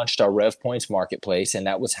recently launched our Rev Points marketplace, and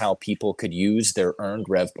that was how people could use their earned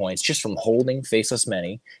Rev Points just from holding Faceless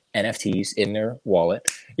Many NFTs in their wallet.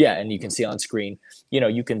 Yeah. And you can see on screen,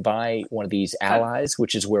 you can buy one of these allies,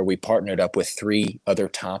 which is where we partnered up with 3 other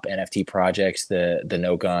top NFT projects, the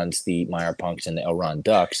Nogons, the Meyer Punks, and the Elron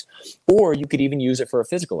Ducks. Or you could even use it for a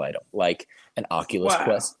physical item like an Oculus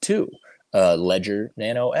Quest 2. Ledger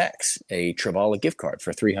Nano X, a Travala gift card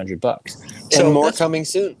for $300. And more coming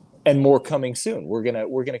soon. And more coming soon. We're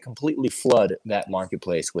gonna completely flood that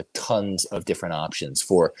marketplace with tons of different options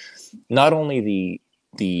for not only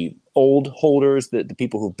the old holders, the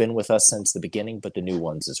people who've been with us since the beginning, but the new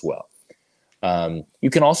ones as well. You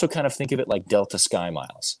can also kind of think of it like Delta Sky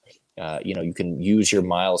Miles. You can use your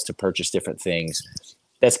miles to purchase different things.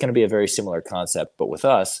 That's going to be a very similar concept, but with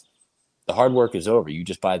us, the hard work is over. You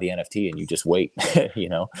just buy the NFT and you just wait,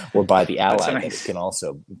 or buy the ally that can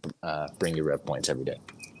also bring you Rev Points every day.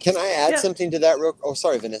 Can I add something to that? Oh,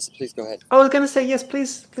 sorry, Vanessa. Please go ahead. I was going to say yes,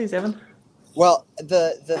 please, Evan. Well,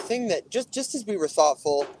 the thing that just as we were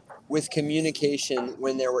thoughtful with communication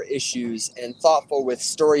when there were issues and thoughtful with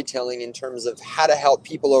storytelling in terms of how to help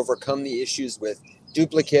people overcome the issues with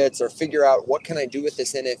duplicates or figure out what can I do with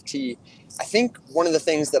this NFT, I think one of the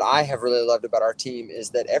things that I have really loved about our team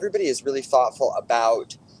is that everybody is really thoughtful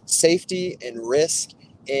about safety and risk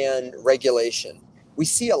and regulation. We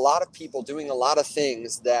see a lot of people doing a lot of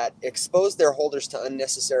things that expose their holders to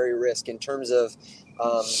unnecessary risk in terms of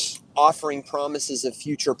offering promises of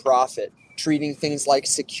future profit, treating things like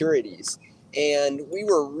securities. And we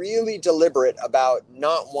were really deliberate about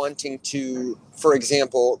not wanting to, for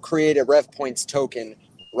example, create a Rev Points token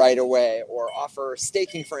right away or offer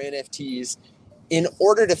staking for NFTs in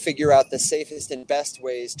order to figure out the safest and best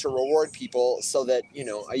ways to reward people so that,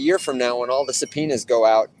 a year from now when all the subpoenas go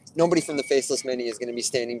out, nobody from the Faceless Many is going to be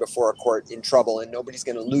standing before a court in trouble and nobody's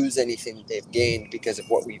going to lose anything they've gained because of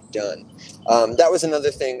what we've done. That was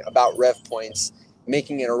another thing about Rev Points,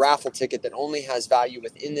 making it a raffle ticket that only has value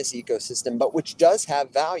within this ecosystem, but which does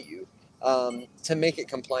have value to make it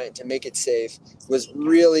compliant, to make it safe, was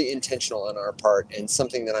really intentional on our part and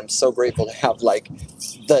something that I'm so grateful to have like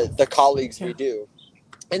the colleagues we do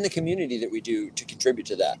and the community that we do to contribute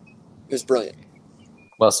to that. It was brilliant.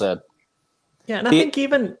 Well said. Yeah, and I think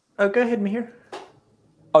even... Oh, go ahead, Mihir.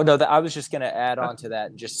 Oh, no, I was just going to add on to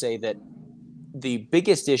that and just say that the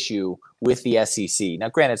biggest issue with the SEC, now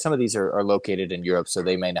granted, some of these are located in Europe, so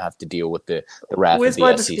they may not have to deal with the wrath Where's of the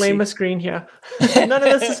my SEC. disclaimer screen here? None of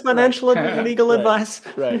this is financial and legal advice.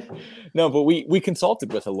 Right. No, but we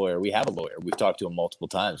consulted with a lawyer. We have a lawyer. We've talked to him multiple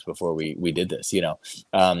times before we did this,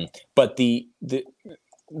 But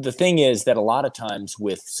the thing is that a lot of times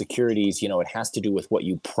with securities, it has to do with what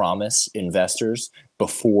you promise investors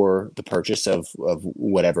before the purchase of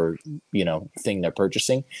whatever, thing they're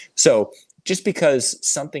purchasing. So just because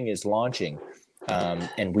something is launching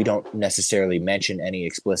and we don't necessarily mention any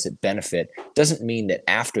explicit benefit doesn't mean that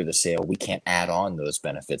after the sale, we can't add on those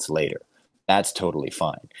benefits later. That's totally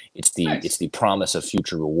fine. It's the promise of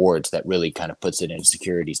future rewards that really kind of puts it in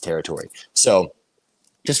securities territory. So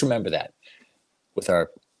just remember that with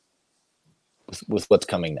what's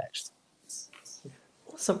coming next.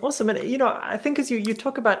 Awesome. And I think as you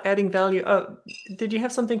talk about adding value, did you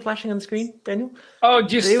have something flashing on the screen, Daniel? Oh,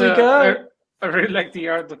 just there we go. I really like the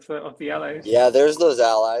art of the allies. Yeah, there's those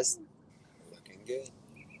allies. Looking good.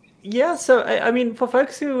 Yeah, so I mean, for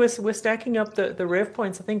folks who were stacking up the Rev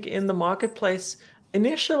Points, I think in the marketplace,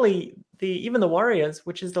 initially, even the Warriors,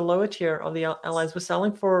 which is the lower tier of the allies, were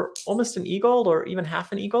selling for almost an e-gold or even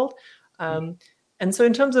half an e-gold. And so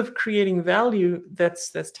in terms of creating value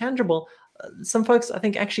that's tangible, some folks, I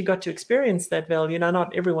think, actually got to experience that value. Now,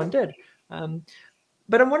 not everyone did.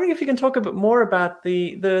 But I'm wondering if you can talk a bit more about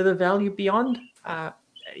the value beyond,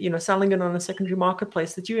 selling it on a secondary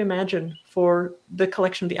marketplace that you imagine for the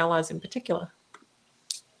collection of the allies in particular.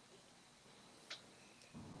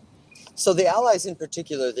 So the allies in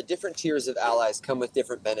particular, the different tiers of allies come with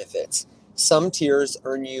different benefits. Some tiers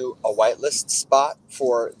earn you a whitelist spot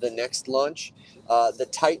for the next launch. The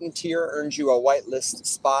Titan tier earns you a whitelist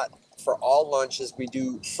spot for all launches we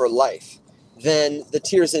do for life. Then the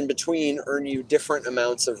tiers in between earn you different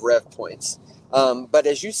amounts of Rev Points. But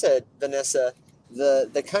as you said, Vanessa,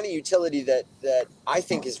 the kind of utility that I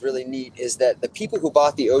think is really neat is that the people who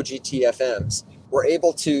bought the OG TFMs were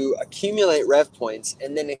able to accumulate rev points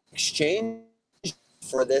and then exchange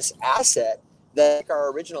for this asset that, like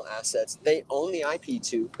our original assets, they own the IP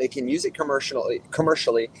to, they can use it commercially,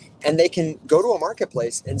 and they can go to a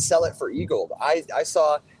marketplace and sell it for e-gold. I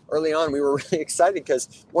saw early on, we were really excited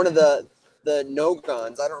because one of the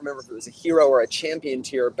no-gons, I don't remember if it was a hero or a champion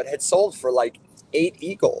tier, but had sold for like 8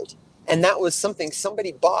 e-gold. And that was something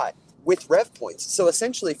somebody bought with rev points. So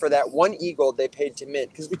essentially for that 1 e-gold they paid to mint,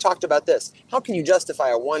 because we talked about this, how can you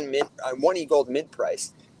justify a 1 e-gold mint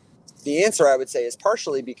price? The answer, I would say, is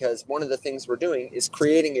partially because one of the things we're doing is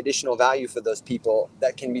creating additional value for those people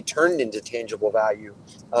that can be turned into tangible value,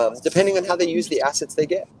 depending on how they use the assets they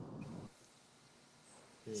get.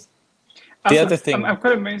 The other thing... I'm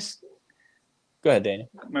quite amazed. Go ahead, Daniel.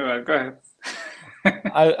 Go ahead.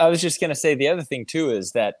 I was just going to say the other thing, too,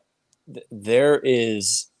 is that there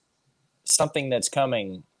is something that's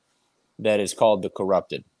coming that is called the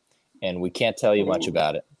corrupted. And we can't tell you much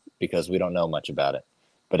about it because we don't know much about it.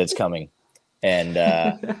 But it's coming, and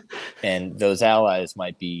and those allies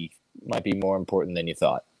might be more important than you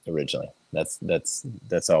thought originally.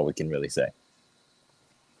 That's all we can really say.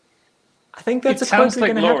 I think that's a quote we're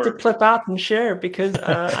going to have to clip out and share, because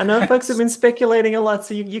I know folks have been speculating a lot.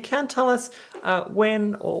 So you can't tell us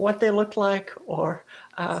when or what they look like, or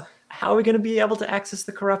how we're going to be able to access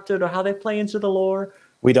the corrupted, or how they play into the lore.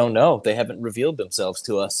 We don't know. They haven't revealed themselves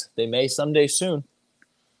to us. They may someday soon.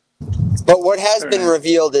 But what has been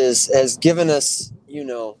revealed has given us,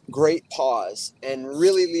 great pause, and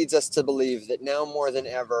really leads us to believe that now more than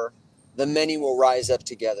ever, the many will rise up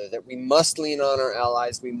together, that we must lean on our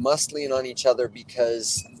allies, we must lean on each other,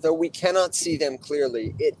 because though we cannot see them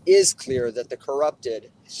clearly, it is clear that the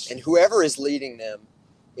corrupted, and whoever is leading them,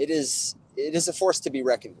 it is a force to be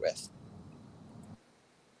reckoned with.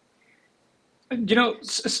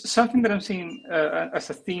 Something that I'm seeing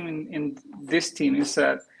as a theme in this team is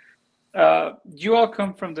that you all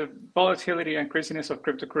come from the volatility and craziness of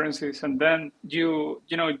cryptocurrencies, and then you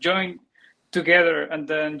join together, and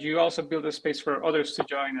then you also build a space for others to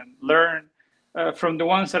join and learn from the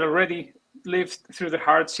ones that already lived through the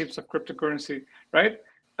hardships of cryptocurrency, right?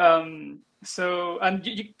 I'm so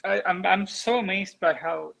amazed by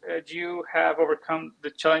how you have overcome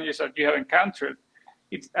the challenges that you have encountered.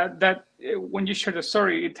 It's that when you share the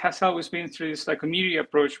story, it has always been through this like community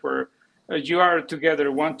approach where you are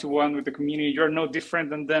together one-to-one with the community. You're no different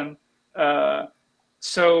than them. I'm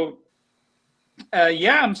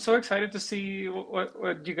so excited to see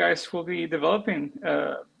what you guys will be developing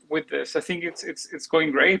with this. I think it's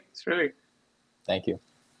going great. It's really. Thank you.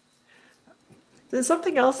 There's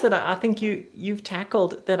something else that I think you've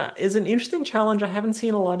tackled that is an interesting challenge I haven't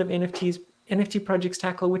seen a lot of NFT projects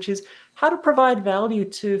tackle, which is how to provide value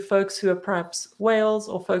to folks who are perhaps whales,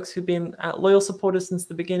 or folks who've been loyal supporters since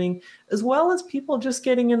the beginning, as well as people just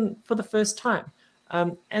getting in for the first time.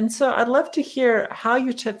 And so I'd love to hear how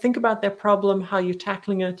you think about that problem, how you're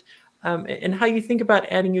tackling it, and how you think about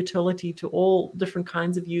adding utility to all different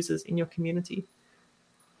kinds of users in your community.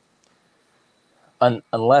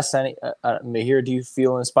 Unless Mahir, do you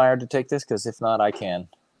feel inspired to take this? Because if not, I can.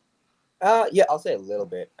 Yeah, I'll say a little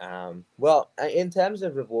bit. Well, in terms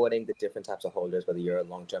of rewarding the different types of holders, whether you're a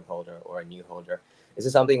long-term holder or a new holder, this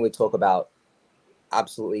is something we talk about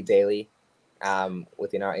absolutely daily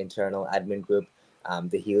within our internal admin group.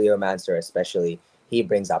 The Heliomancer especially, he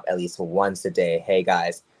brings up at least once a day, hey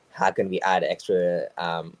guys, how can we add extra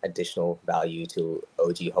additional value to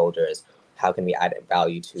OG holders? How can we add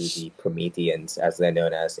value to the Prometheans, as they're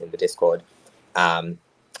known as in the Discord?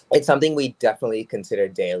 It's something we definitely consider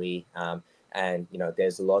daily. And,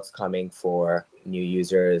 there's lots coming for new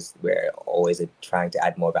users. We're always trying to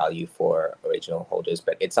add more value for original holders,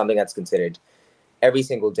 but it's something that's considered every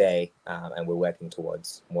single day. And we're working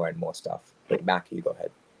towards more and more stuff. But Mac, you go ahead.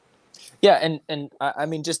 Yeah, and I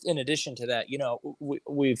mean, just in addition to that,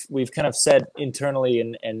 we've kind of said internally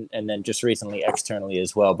and then just recently externally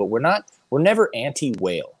as well, but we're never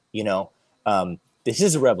anti-whale. This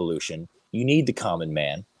is a revolution. You need the common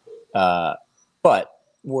man, but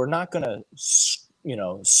we're not going to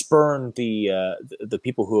spurn the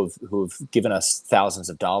people who've given us thousands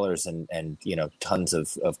of dollars and tons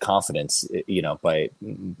of confidence by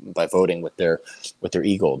voting with their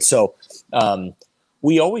e-gold. So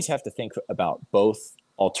we always have to think about both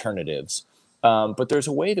alternatives, but there's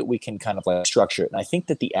a way that we can kind of like structure it, and I think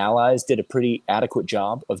that the allies did a pretty adequate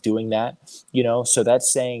job of doing that. So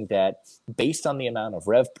that's saying that based on the amount of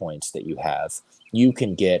rev points that you have, you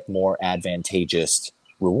can get more advantageous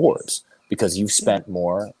rewards because you've spent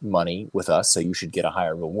more money with us, so you should get a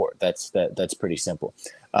higher reward. That's pretty simple.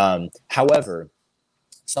 However,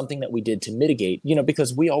 something that we did to mitigate,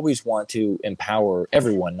 because we always want to empower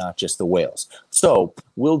everyone, not just the whales. So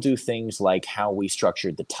we'll do things like how we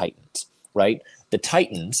structured the Titans, right? The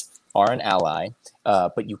Titans are an ally,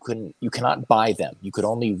 but you cannot buy them. You could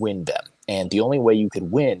only win them. And the only way you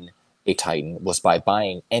could win a Titan was by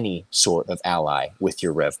buying any sort of ally with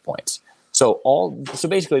your rev points. So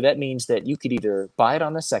basically that means that you could either buy it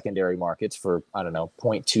on the secondary markets for, I don't know,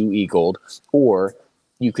 0.2 e-gold, or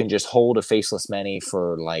you can just hold a Faceless Many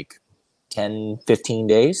for like 10, 15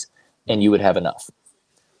 days and you would have enough.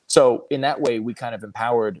 So in that way, we kind of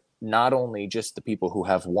empowered not only just the people who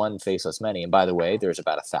have one Faceless Many, and by the way, there's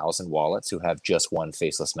about 1,000 wallets who have just one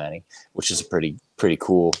Faceless Many, which is a pretty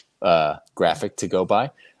cool graphic to go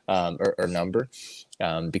by, or number,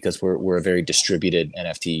 because we're a very distributed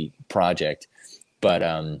NFT project. But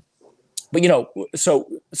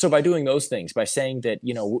so by doing those things, by saying that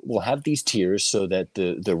we'll have these tiers so that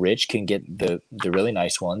the rich can get the really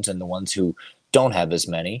nice ones, and the ones who don't have as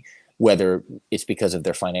many, whether it's because of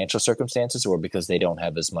their financial circumstances or because they don't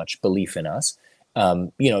have as much belief in us,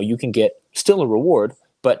 you can get still a reward,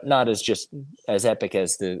 but not as epic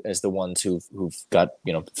as the ones who've got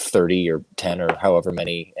 30 or 10 or however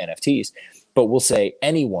many NFTs. But we'll say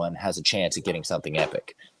anyone has a chance at getting something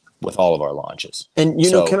epic with all of our launches. And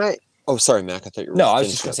can I? Oh, sorry, Mac. I thought you were. No, I was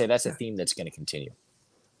just going to say that's a theme that's going to continue.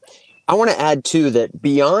 I want to add too that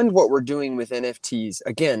beyond what we're doing with NFTs,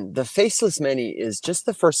 again, the Faceless Many is just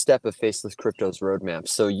the first step of Faceless Crypto's roadmap.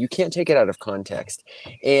 So you can't take it out of context.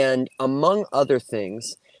 And among other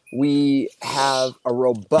things, we have a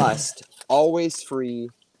robust, always free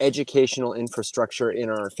educational infrastructure in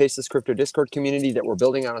our Faceless Crypto Discord community that we're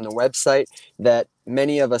building out on the website, that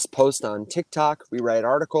many of us post on TikTok. We write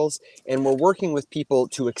articles, and we're working with people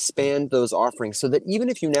to expand those offerings so that even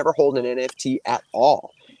if you never hold an NFT at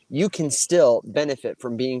all, you can still benefit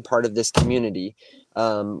from being part of this community.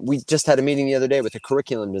 We just had a meeting the other day with a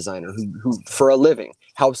curriculum designer who for a living,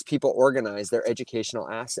 helps people organize their educational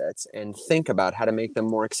assets and think about how to make them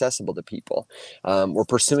more accessible to people. We're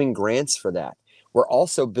pursuing grants for that. We're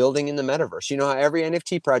also building in the metaverse. You know how every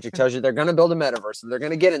NFT project tells you they're going to build a metaverse, and they're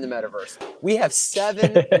going to get in the metaverse. We have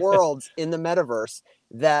 7 worlds in the metaverse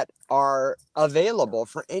that are available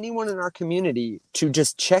for anyone in our community to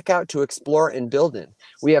just check out, to explore and build in.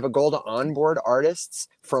 We have a goal to onboard artists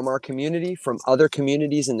from our community, from other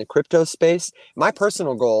communities in the crypto space. My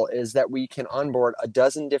personal goal is that we can onboard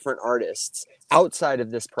 12 different artists outside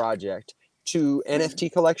of this project to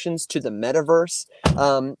NFT collections, to the metaverse,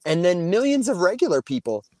 and then millions of regular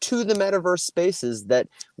people to the metaverse spaces that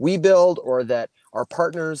we build or that our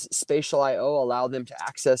partners, Spatial.io, allow them to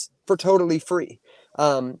access for totally free.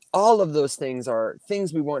 All of those things are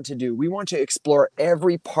things we want to do. We want to explore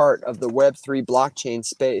every part of the Web3 blockchain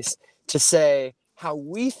space to say how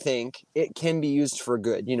we think it can be used for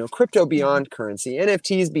good. Crypto beyond currency,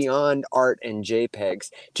 NFTs beyond art and JPEGs,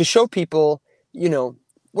 to show people,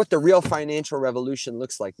 what the real financial revolution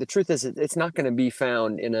looks like. The truth is, it's not going to be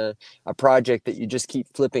found in a project that you just keep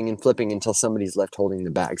flipping and flipping until somebody's left holding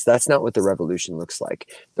the bags. That's not what the revolution looks like.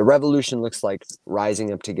 The revolution looks like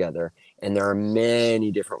rising up together. And there are many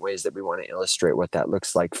different ways that we want to illustrate what that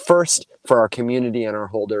looks like. First, for our community and our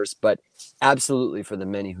holders, but absolutely for the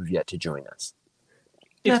many who've yet to join us.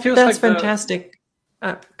 That's fantastic.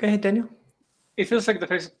 Go ahead, Daniel. It feels like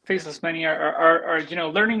the Faceless Many are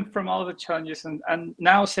learning from all the challenges and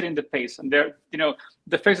now setting the pace. And they're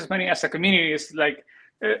the Faceless Many as a community is like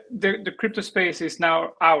the crypto space is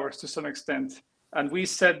now ours to some extent, and we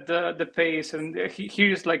set the pace. And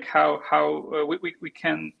here's like how we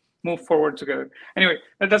can move forward together. Anyway,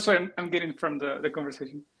 that's what I'm getting from the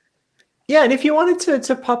conversation. Yeah, and if you wanted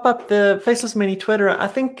to pop up the Faceless Many Twitter, I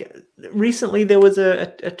think recently there was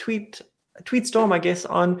a tweet storm, I guess,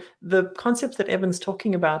 on the concepts that Evan's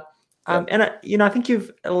talking about. And I think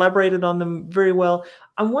you've elaborated on them very well.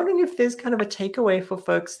 I'm wondering if there's kind of a takeaway for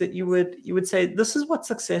folks that you would say, this is what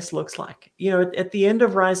success looks like. At the end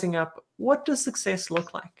of rising up, what does success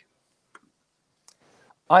look like?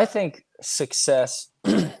 I think success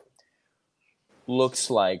looks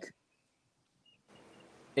like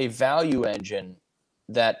a value engine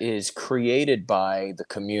that is created by the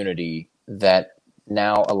community that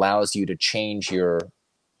now allows you to change your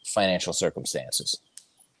financial circumstances.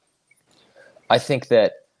 I think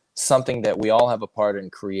that something that we all have a part in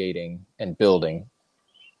creating and building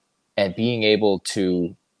and being able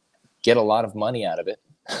to get a lot of money out of it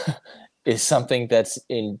is something that's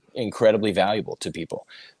incredibly valuable to people.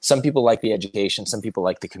 Some people like the education, some people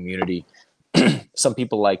like the community, some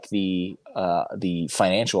people like the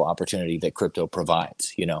financial opportunity that crypto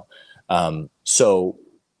provides, So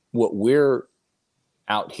what we're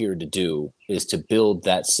out here to do is to build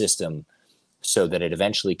that system so that it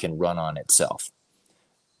eventually can run on itself.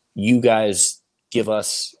 You guys give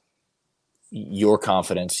us your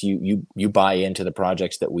confidence. You buy into the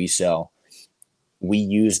projects that we sell. We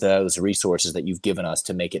use those resources that you've given us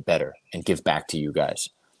to make it better and give back to you guys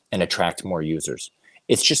and attract more users.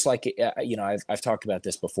 It's just like, I've talked about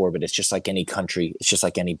this before, but it's just like any country. It's just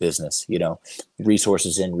like any business,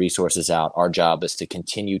 resources in, resources out. Our job is to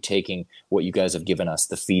continue taking what you guys have given us,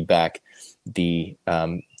 the feedback, the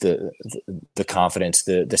confidence,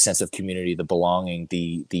 the sense of community, the belonging,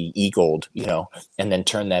 the e-gold, and then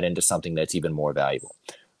turn that into something that's even more valuable.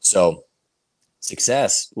 So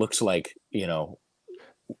success looks like,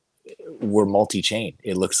 we're multi-chain.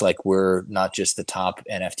 It looks like we're not just the top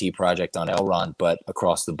NFT project on Elrond, but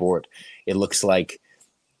across the board. It looks like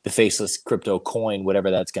the Faceless crypto coin,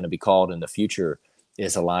 whatever that's going to be called in the future,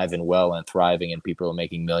 is alive and well and thriving, and people are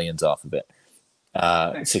making millions off of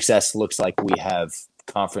it. Success looks like we have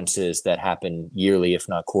conferences that happen yearly, if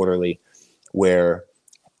not quarterly, where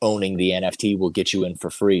owning the NFT will get you in for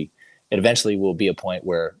free. It eventually will be a point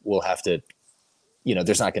where we'll have to,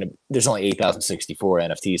 there's only 8,064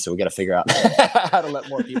 NFTs, so we got to figure out how to let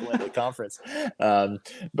more people into the conference. But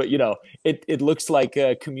it looks like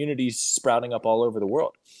communities sprouting up all over the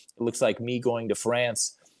world. It looks like me going to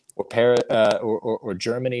France or Paris or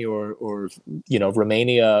Germany or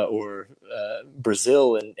Romania or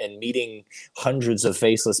Brazil and meeting hundreds of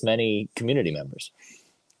Faceless Many community members.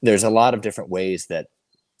 There's a lot of different ways that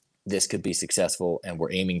this could be successful, and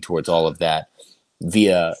we're aiming towards all of that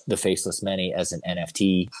via the Faceless Many as an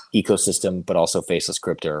NFT ecosystem, but also Faceless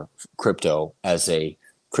Crypto as a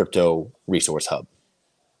crypto resource hub.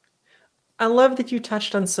 I love that you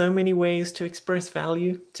touched on so many ways to express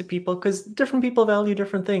value to people, because different people value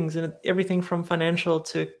different things, and everything from financial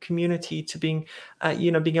to community to being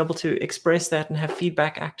able to express that and have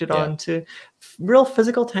feedback acted on to real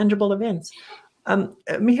physical, tangible events.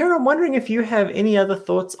 Mihir, I'm wondering if you have any other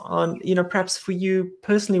thoughts on, perhaps for you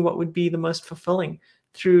personally, what would be the most fulfilling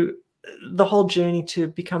through the whole journey to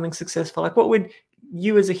becoming successful? Like, what would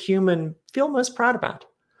you as a human feel most proud about?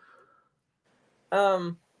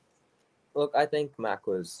 Look, I think Mac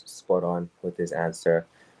was spot on with his answer.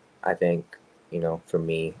 I think, for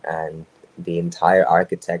me and the entire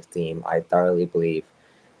architect team, I thoroughly believe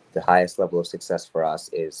the highest level of success for us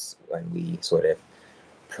is when we sort of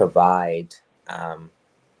provide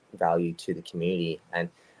value to the community. And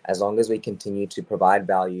as long as we continue to provide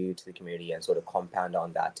value to the community and sort of compound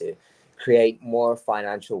on that to create more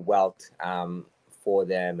financial wealth for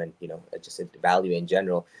them and, just value in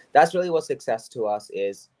general, that's really what success to us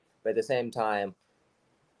is. But at the same time,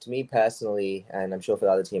 to me personally, and I'm sure for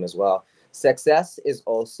the other team as well, success is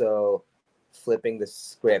also flipping the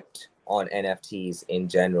script on NFTs in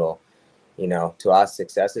general. To us,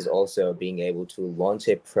 success is also being able to launch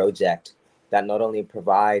a project that not only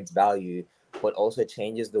provides value, but also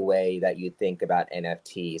changes the way that you think about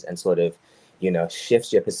NFTs and sort of,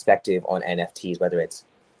 shifts your perspective on NFTs, whether it's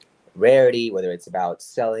rarity, whether it's about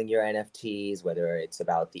selling your NFTs, whether it's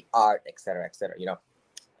about the art, et cetera, et cetera.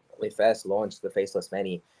 We first launched the Faceless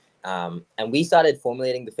Many, and we started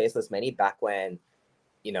formulating the Faceless Many back when,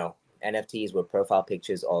 NFTs were profile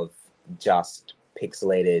pictures of just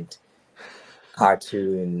pixelated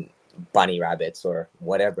cartoon bunny rabbits or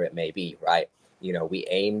whatever it may be, right? We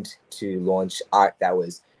aimed to launch art that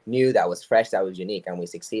was new, that was fresh, that was unique, and we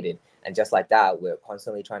succeeded. And just like that, we're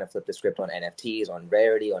constantly trying to flip the script on NFTs, on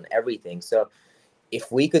rarity, on everything. So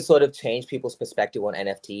if we could sort of change people's perspective on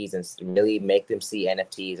NFTs and really make them see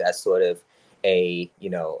NFTs as sort of a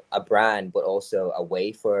brand, but also a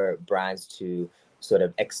way for brands to sort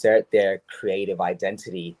of exert their creative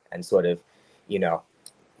identity and sort of,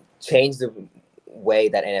 change the way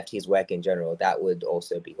that NFTs work in general, that would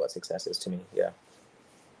also be what success is to me. Yeah.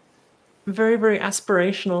 Very, very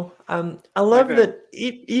aspirational. I love that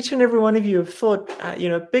each and every one of you have thought,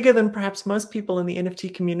 bigger than perhaps most people in the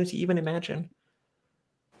NFT community even imagine.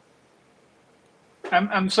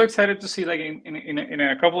 I'm so excited to see, like in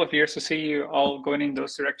a couple of years, to see you all going in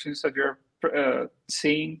those directions that you're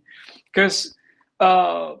seeing, because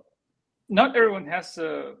not everyone has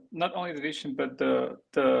not only the vision but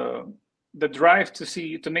the drive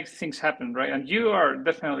to make things happen, right? And you are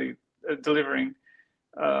definitely delivering.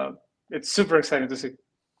 It's super exciting to see.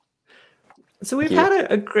 So we've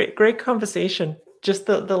had a great conversation just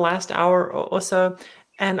the last hour or so.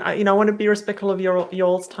 And I want to be respectful of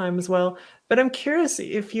y'all's time as well. But I'm curious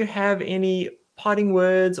if you have any parting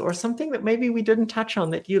words or something that maybe we didn't touch on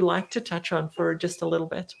that you'd like to touch on for just a little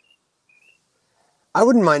bit. I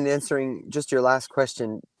wouldn't mind answering just your last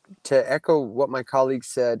question. To echo what my colleagues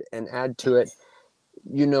said and add to it,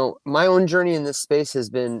 my own journey in this space has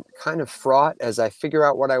been kind of fraught as I figure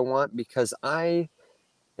out what I want, because I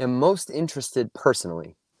am most interested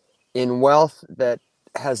personally in wealth that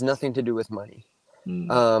has nothing to do with money.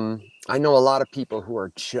 I know a lot of people who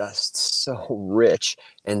are just so rich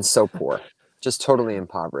and so poor, just totally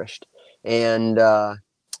impoverished. And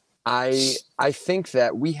I think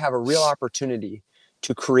that we have a real opportunity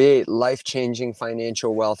to create life-changing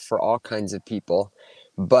financial wealth for all kinds of people.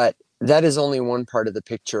 But that is only one part of the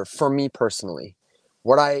picture for me personally.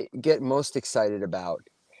 What I get most excited about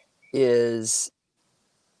is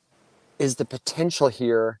the potential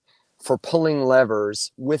here for pulling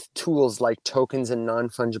levers with tools like tokens and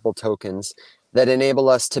non-fungible tokens that enable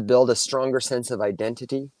us to build a stronger sense of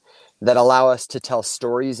identity, that allow us to tell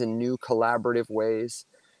stories in new collaborative ways,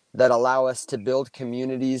 that allow us to build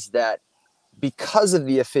communities that, because of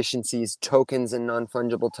the efficiencies tokens and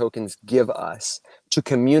non-fungible tokens give us to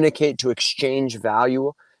communicate, to exchange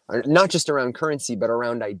value, not just around currency, but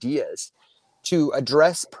around ideas, to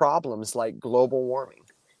address problems like global warming,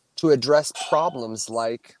 to address problems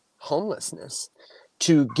like homelessness,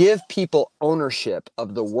 to give people ownership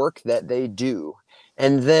of the work that they do,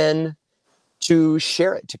 and then to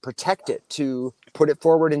share it, to protect it, to put it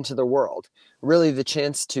forward into the world. Really the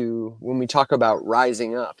chance to, when we talk about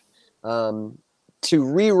rising up, to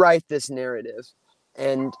rewrite this narrative.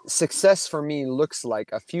 And success for me looks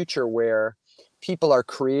like a future where people are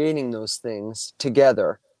creating those things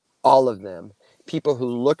together, all of them. People who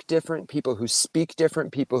look different, people who speak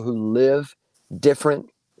different, people who live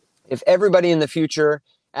different. If everybody in the future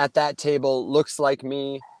at that table looks like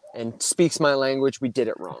me and speaks my language, we did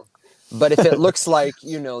it wrong. But if it looks like,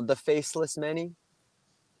 the Faceless Many,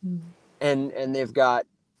 and they've got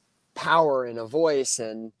power and a voice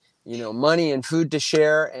and, money and food to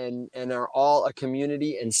share, and are all a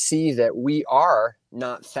community, and see that we are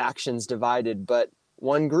not factions divided, but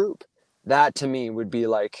one group, that to me would be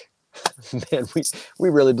like, man, we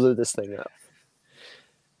really blew this thing up.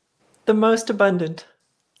 The most abundant.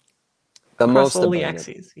 The across most all the abundant.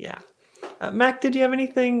 axes. Yeah. Mac, did you have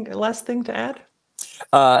anything, last thing to add?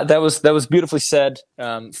 That was beautifully said.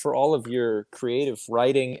 For all of your creative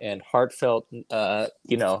writing and heartfelt,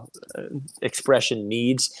 expression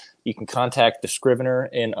needs, you can contact the Scrivener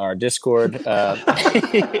in our Discord.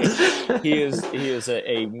 He is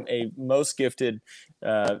a most gifted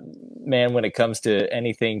man when it comes to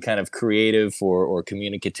anything kind of creative or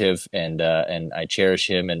communicative, and I cherish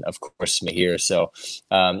him, and of course Mahir. So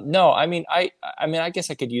no, I guess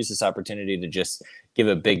I could use this opportunity to just give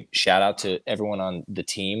a big shout out to everyone on the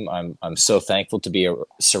team. I'm so thankful to be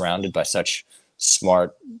surrounded by such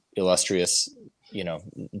smart, illustrious,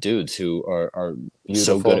 dudes who are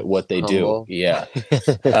so good at what they humble. do.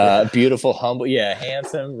 Yeah. Beautiful, humble. Yeah.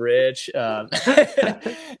 Handsome, rich. And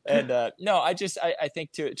no, I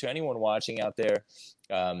think to anyone watching out there,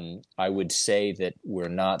 I would say that we're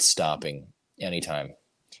not stopping anytime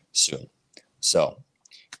soon. So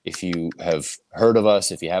if you have heard of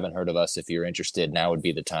us, if you haven't heard of us, if you're interested, now would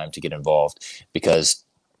be the time to get involved, because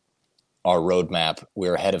our roadmap,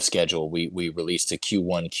 we're ahead of schedule. We released a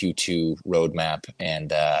Q1, Q2 roadmap,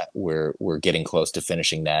 and we're getting close to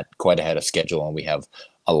finishing that, quite ahead of schedule, and we have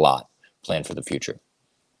a lot planned for the future.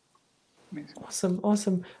 Awesome.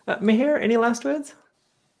 Mahir, any last words?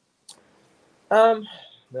 No,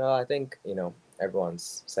 I think,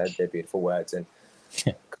 everyone's said their beautiful words and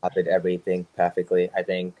covered everything perfectly. I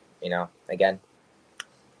think, again,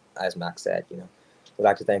 as Max said, we'd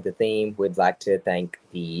like to thank the theme. We'd like to thank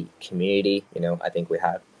the community. I think we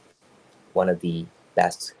have one of the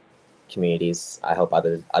best communities. I hope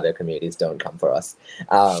other communities don't come for us.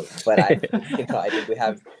 But I think we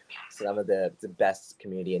have some of the best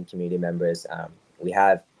community and community members. We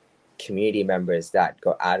have community members that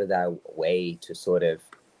go out of their way to sort of,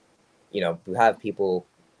 we have people,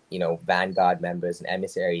 vanguard members and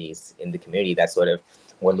emissaries in the community that sort of,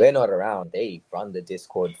 when we're not around, they run the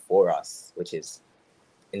Discord for us, which is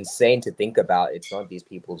insane to think about. It's not these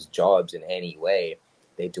people's jobs in any way.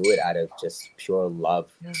 They do it out of just pure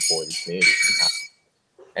love for the community.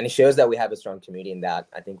 And it shows that we have a strong community in that.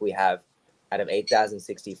 I think we have, out of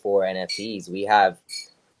 8,064 NFTs, we have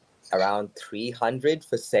around 300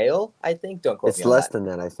 for sale, I think. Don't quote me on It's less that. than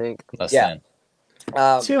that, I think. Less than.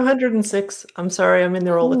 206. I'm sorry, I'm in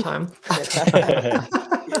there all the time.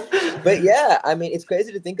 But yeah, it's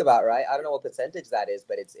crazy to think about, right? I don't know what percentage that is,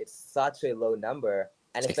 but it's such a low number.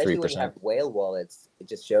 And It's like especially when you 3%. have whale wallets, it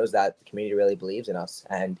just shows that the community really believes in us.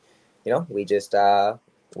 And, we just,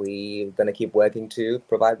 we're going to keep working to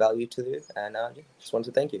provide value to you. And just want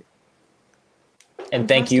to thank you. And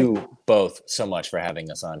thank you both so much for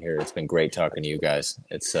having us on here. It's been great talking to you guys.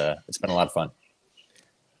 It's been a lot of fun.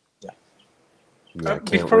 Yeah,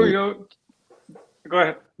 can't Before we wait. go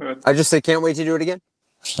ahead. Go ahead. I just say can't wait to do it again.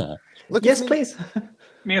 Look Yes, at me. please.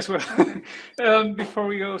 Me as well. Before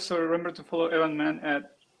we go, so remember to follow Evan Man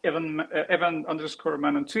at Evan_Man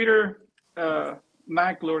on Twitter,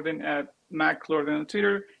 Mac Lorden at Mac Lorden on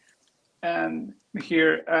Twitter, and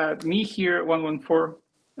here at me here 114,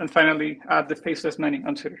 and finally at the Faceless Many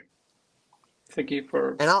on Twitter. Thank you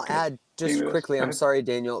for. And I'll add just quickly, I'm sorry,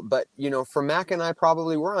 Daniel, but for Mac and I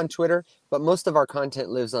probably we're on Twitter, but most of our content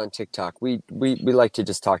lives on TikTok. We like to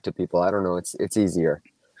just talk to people. I don't know, it's easier.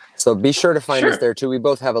 So be sure to find us there too. We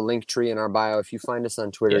both have a link tree in our bio. If you find us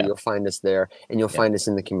on Twitter, you'll find us there, and you'll find us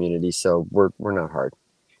in the community. So we're not hard.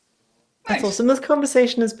 That's awesome. This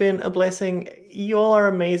conversation has been a blessing. You all are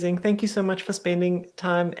amazing. Thank you so much for spending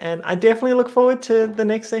time, and I definitely look forward to the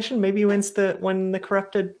next session. Maybe when the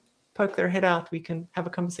corrupted poke their head out, we can have a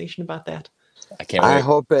conversation about that. I can't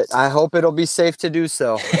wait. I hope it'll be safe to do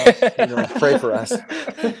so. Pray for us.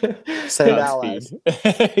 Send allies.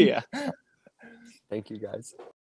 Yeah. Thank you, guys.